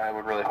 I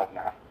would really hope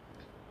not.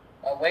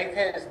 Lath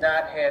has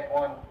not had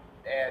one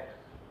ad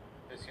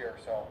this year,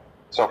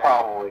 so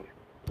probably.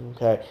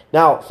 Okay.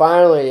 Now,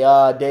 finally,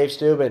 Dave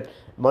Steuben,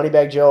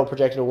 Moneybag Joe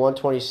projected a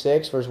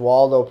 126 versus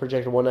Waldo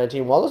projected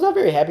 119. Waldo's not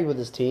very happy with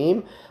his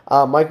team.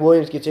 Mike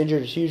Williams gets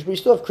injured, it's huge, but you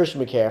still have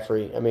Christian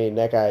McCaffrey.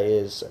 That guy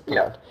is.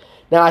 Yeah.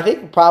 Now, I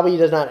think probably he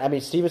does not.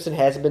 Stevenson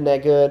hasn't been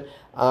that good.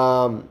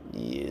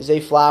 Zay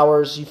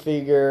Flowers, you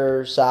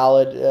figure,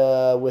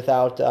 solid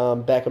without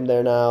Beckham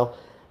there now.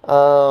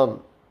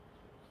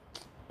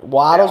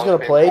 Waddle's going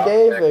to play,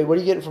 Dave? What are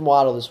you getting from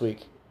Waddle this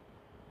week?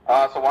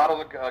 So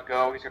Waddle's a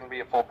go. He's going to be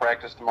at full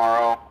practice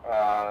tomorrow.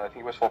 I think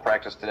he was full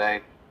practice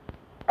today.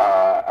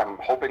 I'm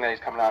hoping that he's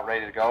coming out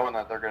ready to go and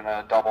that they're going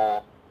to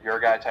double your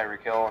guy,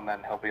 Tyreek Hill, and then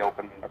he'll be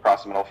open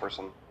across the middle for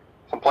some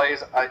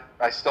plays.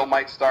 I still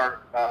might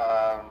start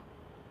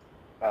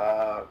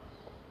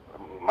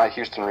my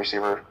Houston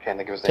receiver. Can't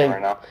think of his name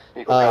right now.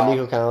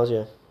 Nico Collins,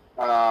 yeah.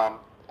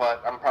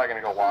 But I'm probably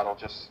going to go Waddle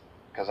just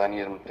because I need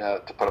him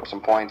to put up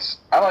some points.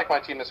 I like my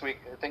team this week.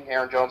 I think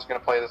Aaron Jones is going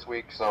to play this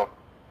week, so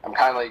I'm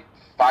kind of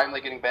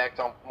finally getting back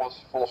to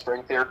almost full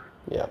strength here.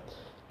 Yeah.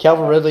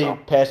 Calvin Ridley,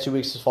 past 2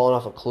 weeks, has fallen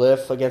off a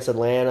cliff against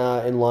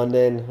Atlanta in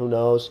London. Who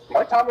knows?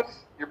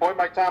 Your boy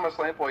Mike Thomas,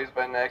 Lampoy, has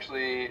been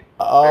actually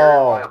very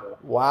reliable.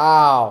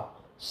 Wow.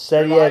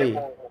 Steady Eddie.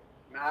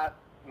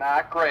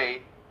 Not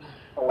great.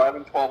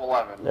 11, 12,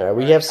 11. All right,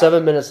 we have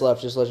 7 minutes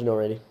left, just to let you know,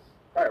 Randy.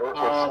 All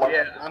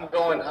right, I'm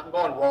going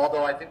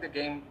Waldo. I think the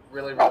game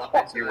really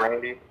relies on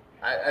Randy.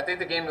 I think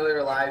the game really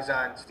relies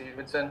on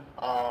Stevenson.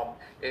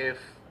 If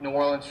New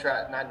England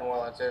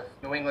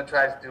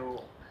tries to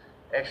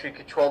actually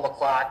control the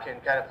clock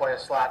and kind of play a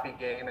sloppy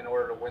game in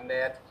order to win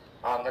that,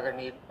 they're going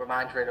to need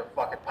Ramondre to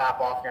fucking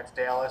pop off against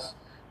Dallas,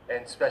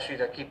 and especially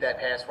to keep that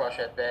pass rush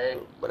at bay.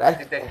 But I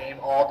think that game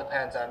all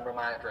depends on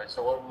Ramondre.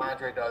 So what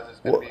Ramondre does is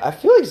going to be... I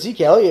feel like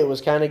Zeke Elliott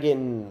was kind of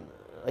getting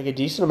like a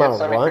decent amount of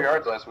run. 72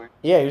 yards last week.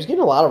 Yeah, he was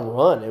getting a lot of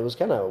run. It was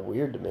kind of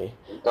weird to me.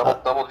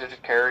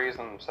 Double-digit carries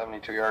and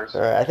 72 yards.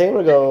 All right, I think I'm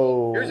going to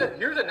go...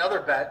 Here's another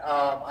bet.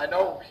 I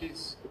know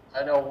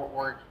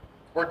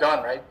we're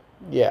done, right?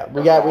 Yeah,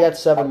 we got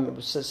 6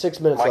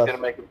 minutes left. Gonna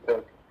make it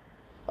pick.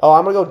 Oh,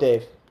 I'm gonna go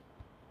Dave.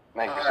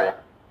 Thank you, sir.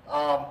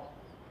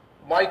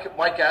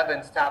 Mike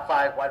Evans, top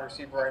 5 wide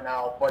receiver right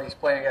now, but he's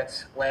playing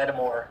against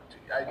Lattimore.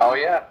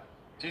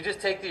 Do you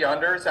just take the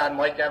unders on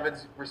Mike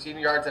Evans'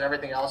 receiving yards and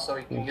everything else so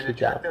he can get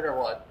ejected, or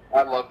what?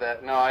 I love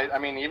that. No, I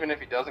mean, even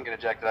if he doesn't get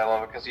ejected, I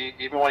love it because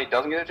even when he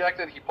doesn't get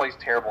ejected, he plays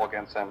terrible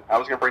against him. I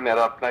was gonna bring that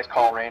up. Nice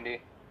call,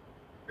 Randy.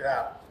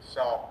 Yeah.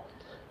 So.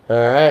 All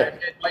right. I've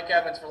had Mike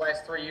Evans for the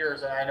last 3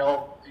 years, and I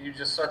know you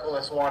just circle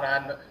this one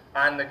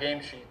on the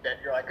game sheet that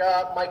you're like,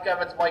 Mike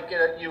Evans might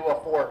get you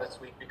a 4 this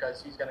week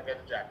because he's going to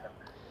get ejected.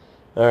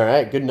 All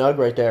right, good nug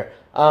right there.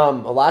 A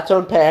lot to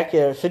unpack.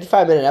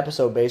 55-minute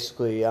episode,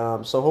 basically.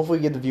 So hopefully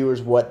we give the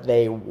viewers what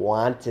they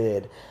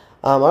wanted.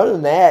 Other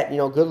than that,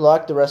 good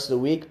luck the rest of the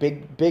week.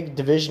 Big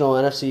divisional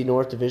NFC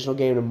North divisional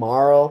game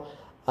tomorrow.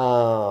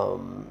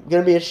 Going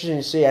to be interesting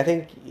to see. I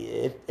think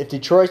if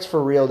Detroit's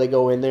for real, they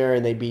go in there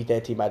and they beat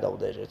that team by double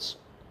digits.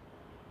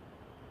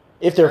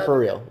 If they're for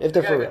real.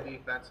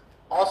 Defense.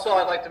 Also,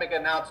 I'd like to make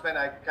an announcement.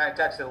 I kind of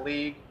texted the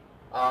league.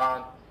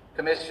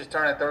 Commish is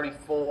turning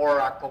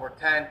 34 October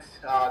 10th.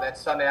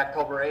 That's Sunday,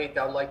 October 8th.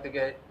 I would like to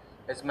get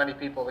as many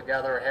people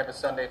together, have a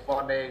Sunday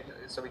fun day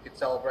so we can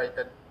celebrate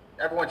that.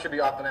 Everyone should be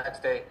off the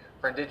next day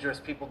for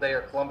Indigenous People Day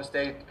or Columbus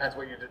Day. Depends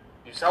what you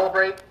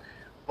celebrate.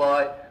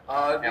 But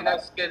it'd be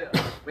nice to get.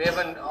 We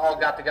haven't all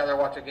got together to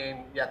watch a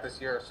game yet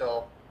this year,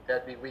 so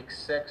that'd be week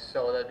 6.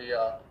 So that'd be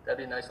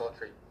a nice little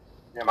treat.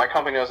 Yeah, my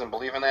company doesn't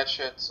believe in that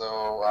shit,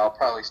 so I'll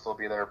probably still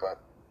be there, but...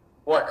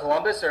 What,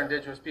 Columbus or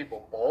Indigenous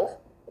people? Both?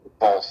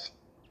 Both.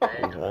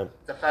 Okay.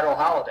 It's a federal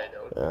holiday,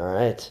 dude. All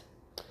right.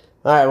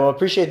 All right, well,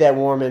 appreciate that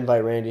warm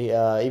invite, Randy.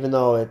 Even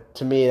though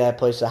to me that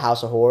place is a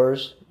house of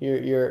horrors,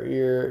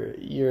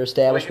 your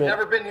establishment. Well, you've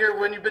never been here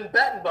when you've been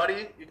betting,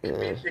 buddy. It could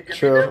be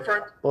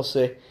different. We'll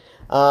see.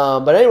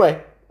 But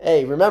anyway,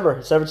 hey, remember,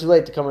 it's never too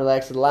late to come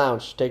relax to the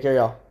lounge. Take care,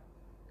 y'all.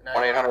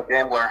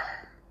 1-800-GAMBLER.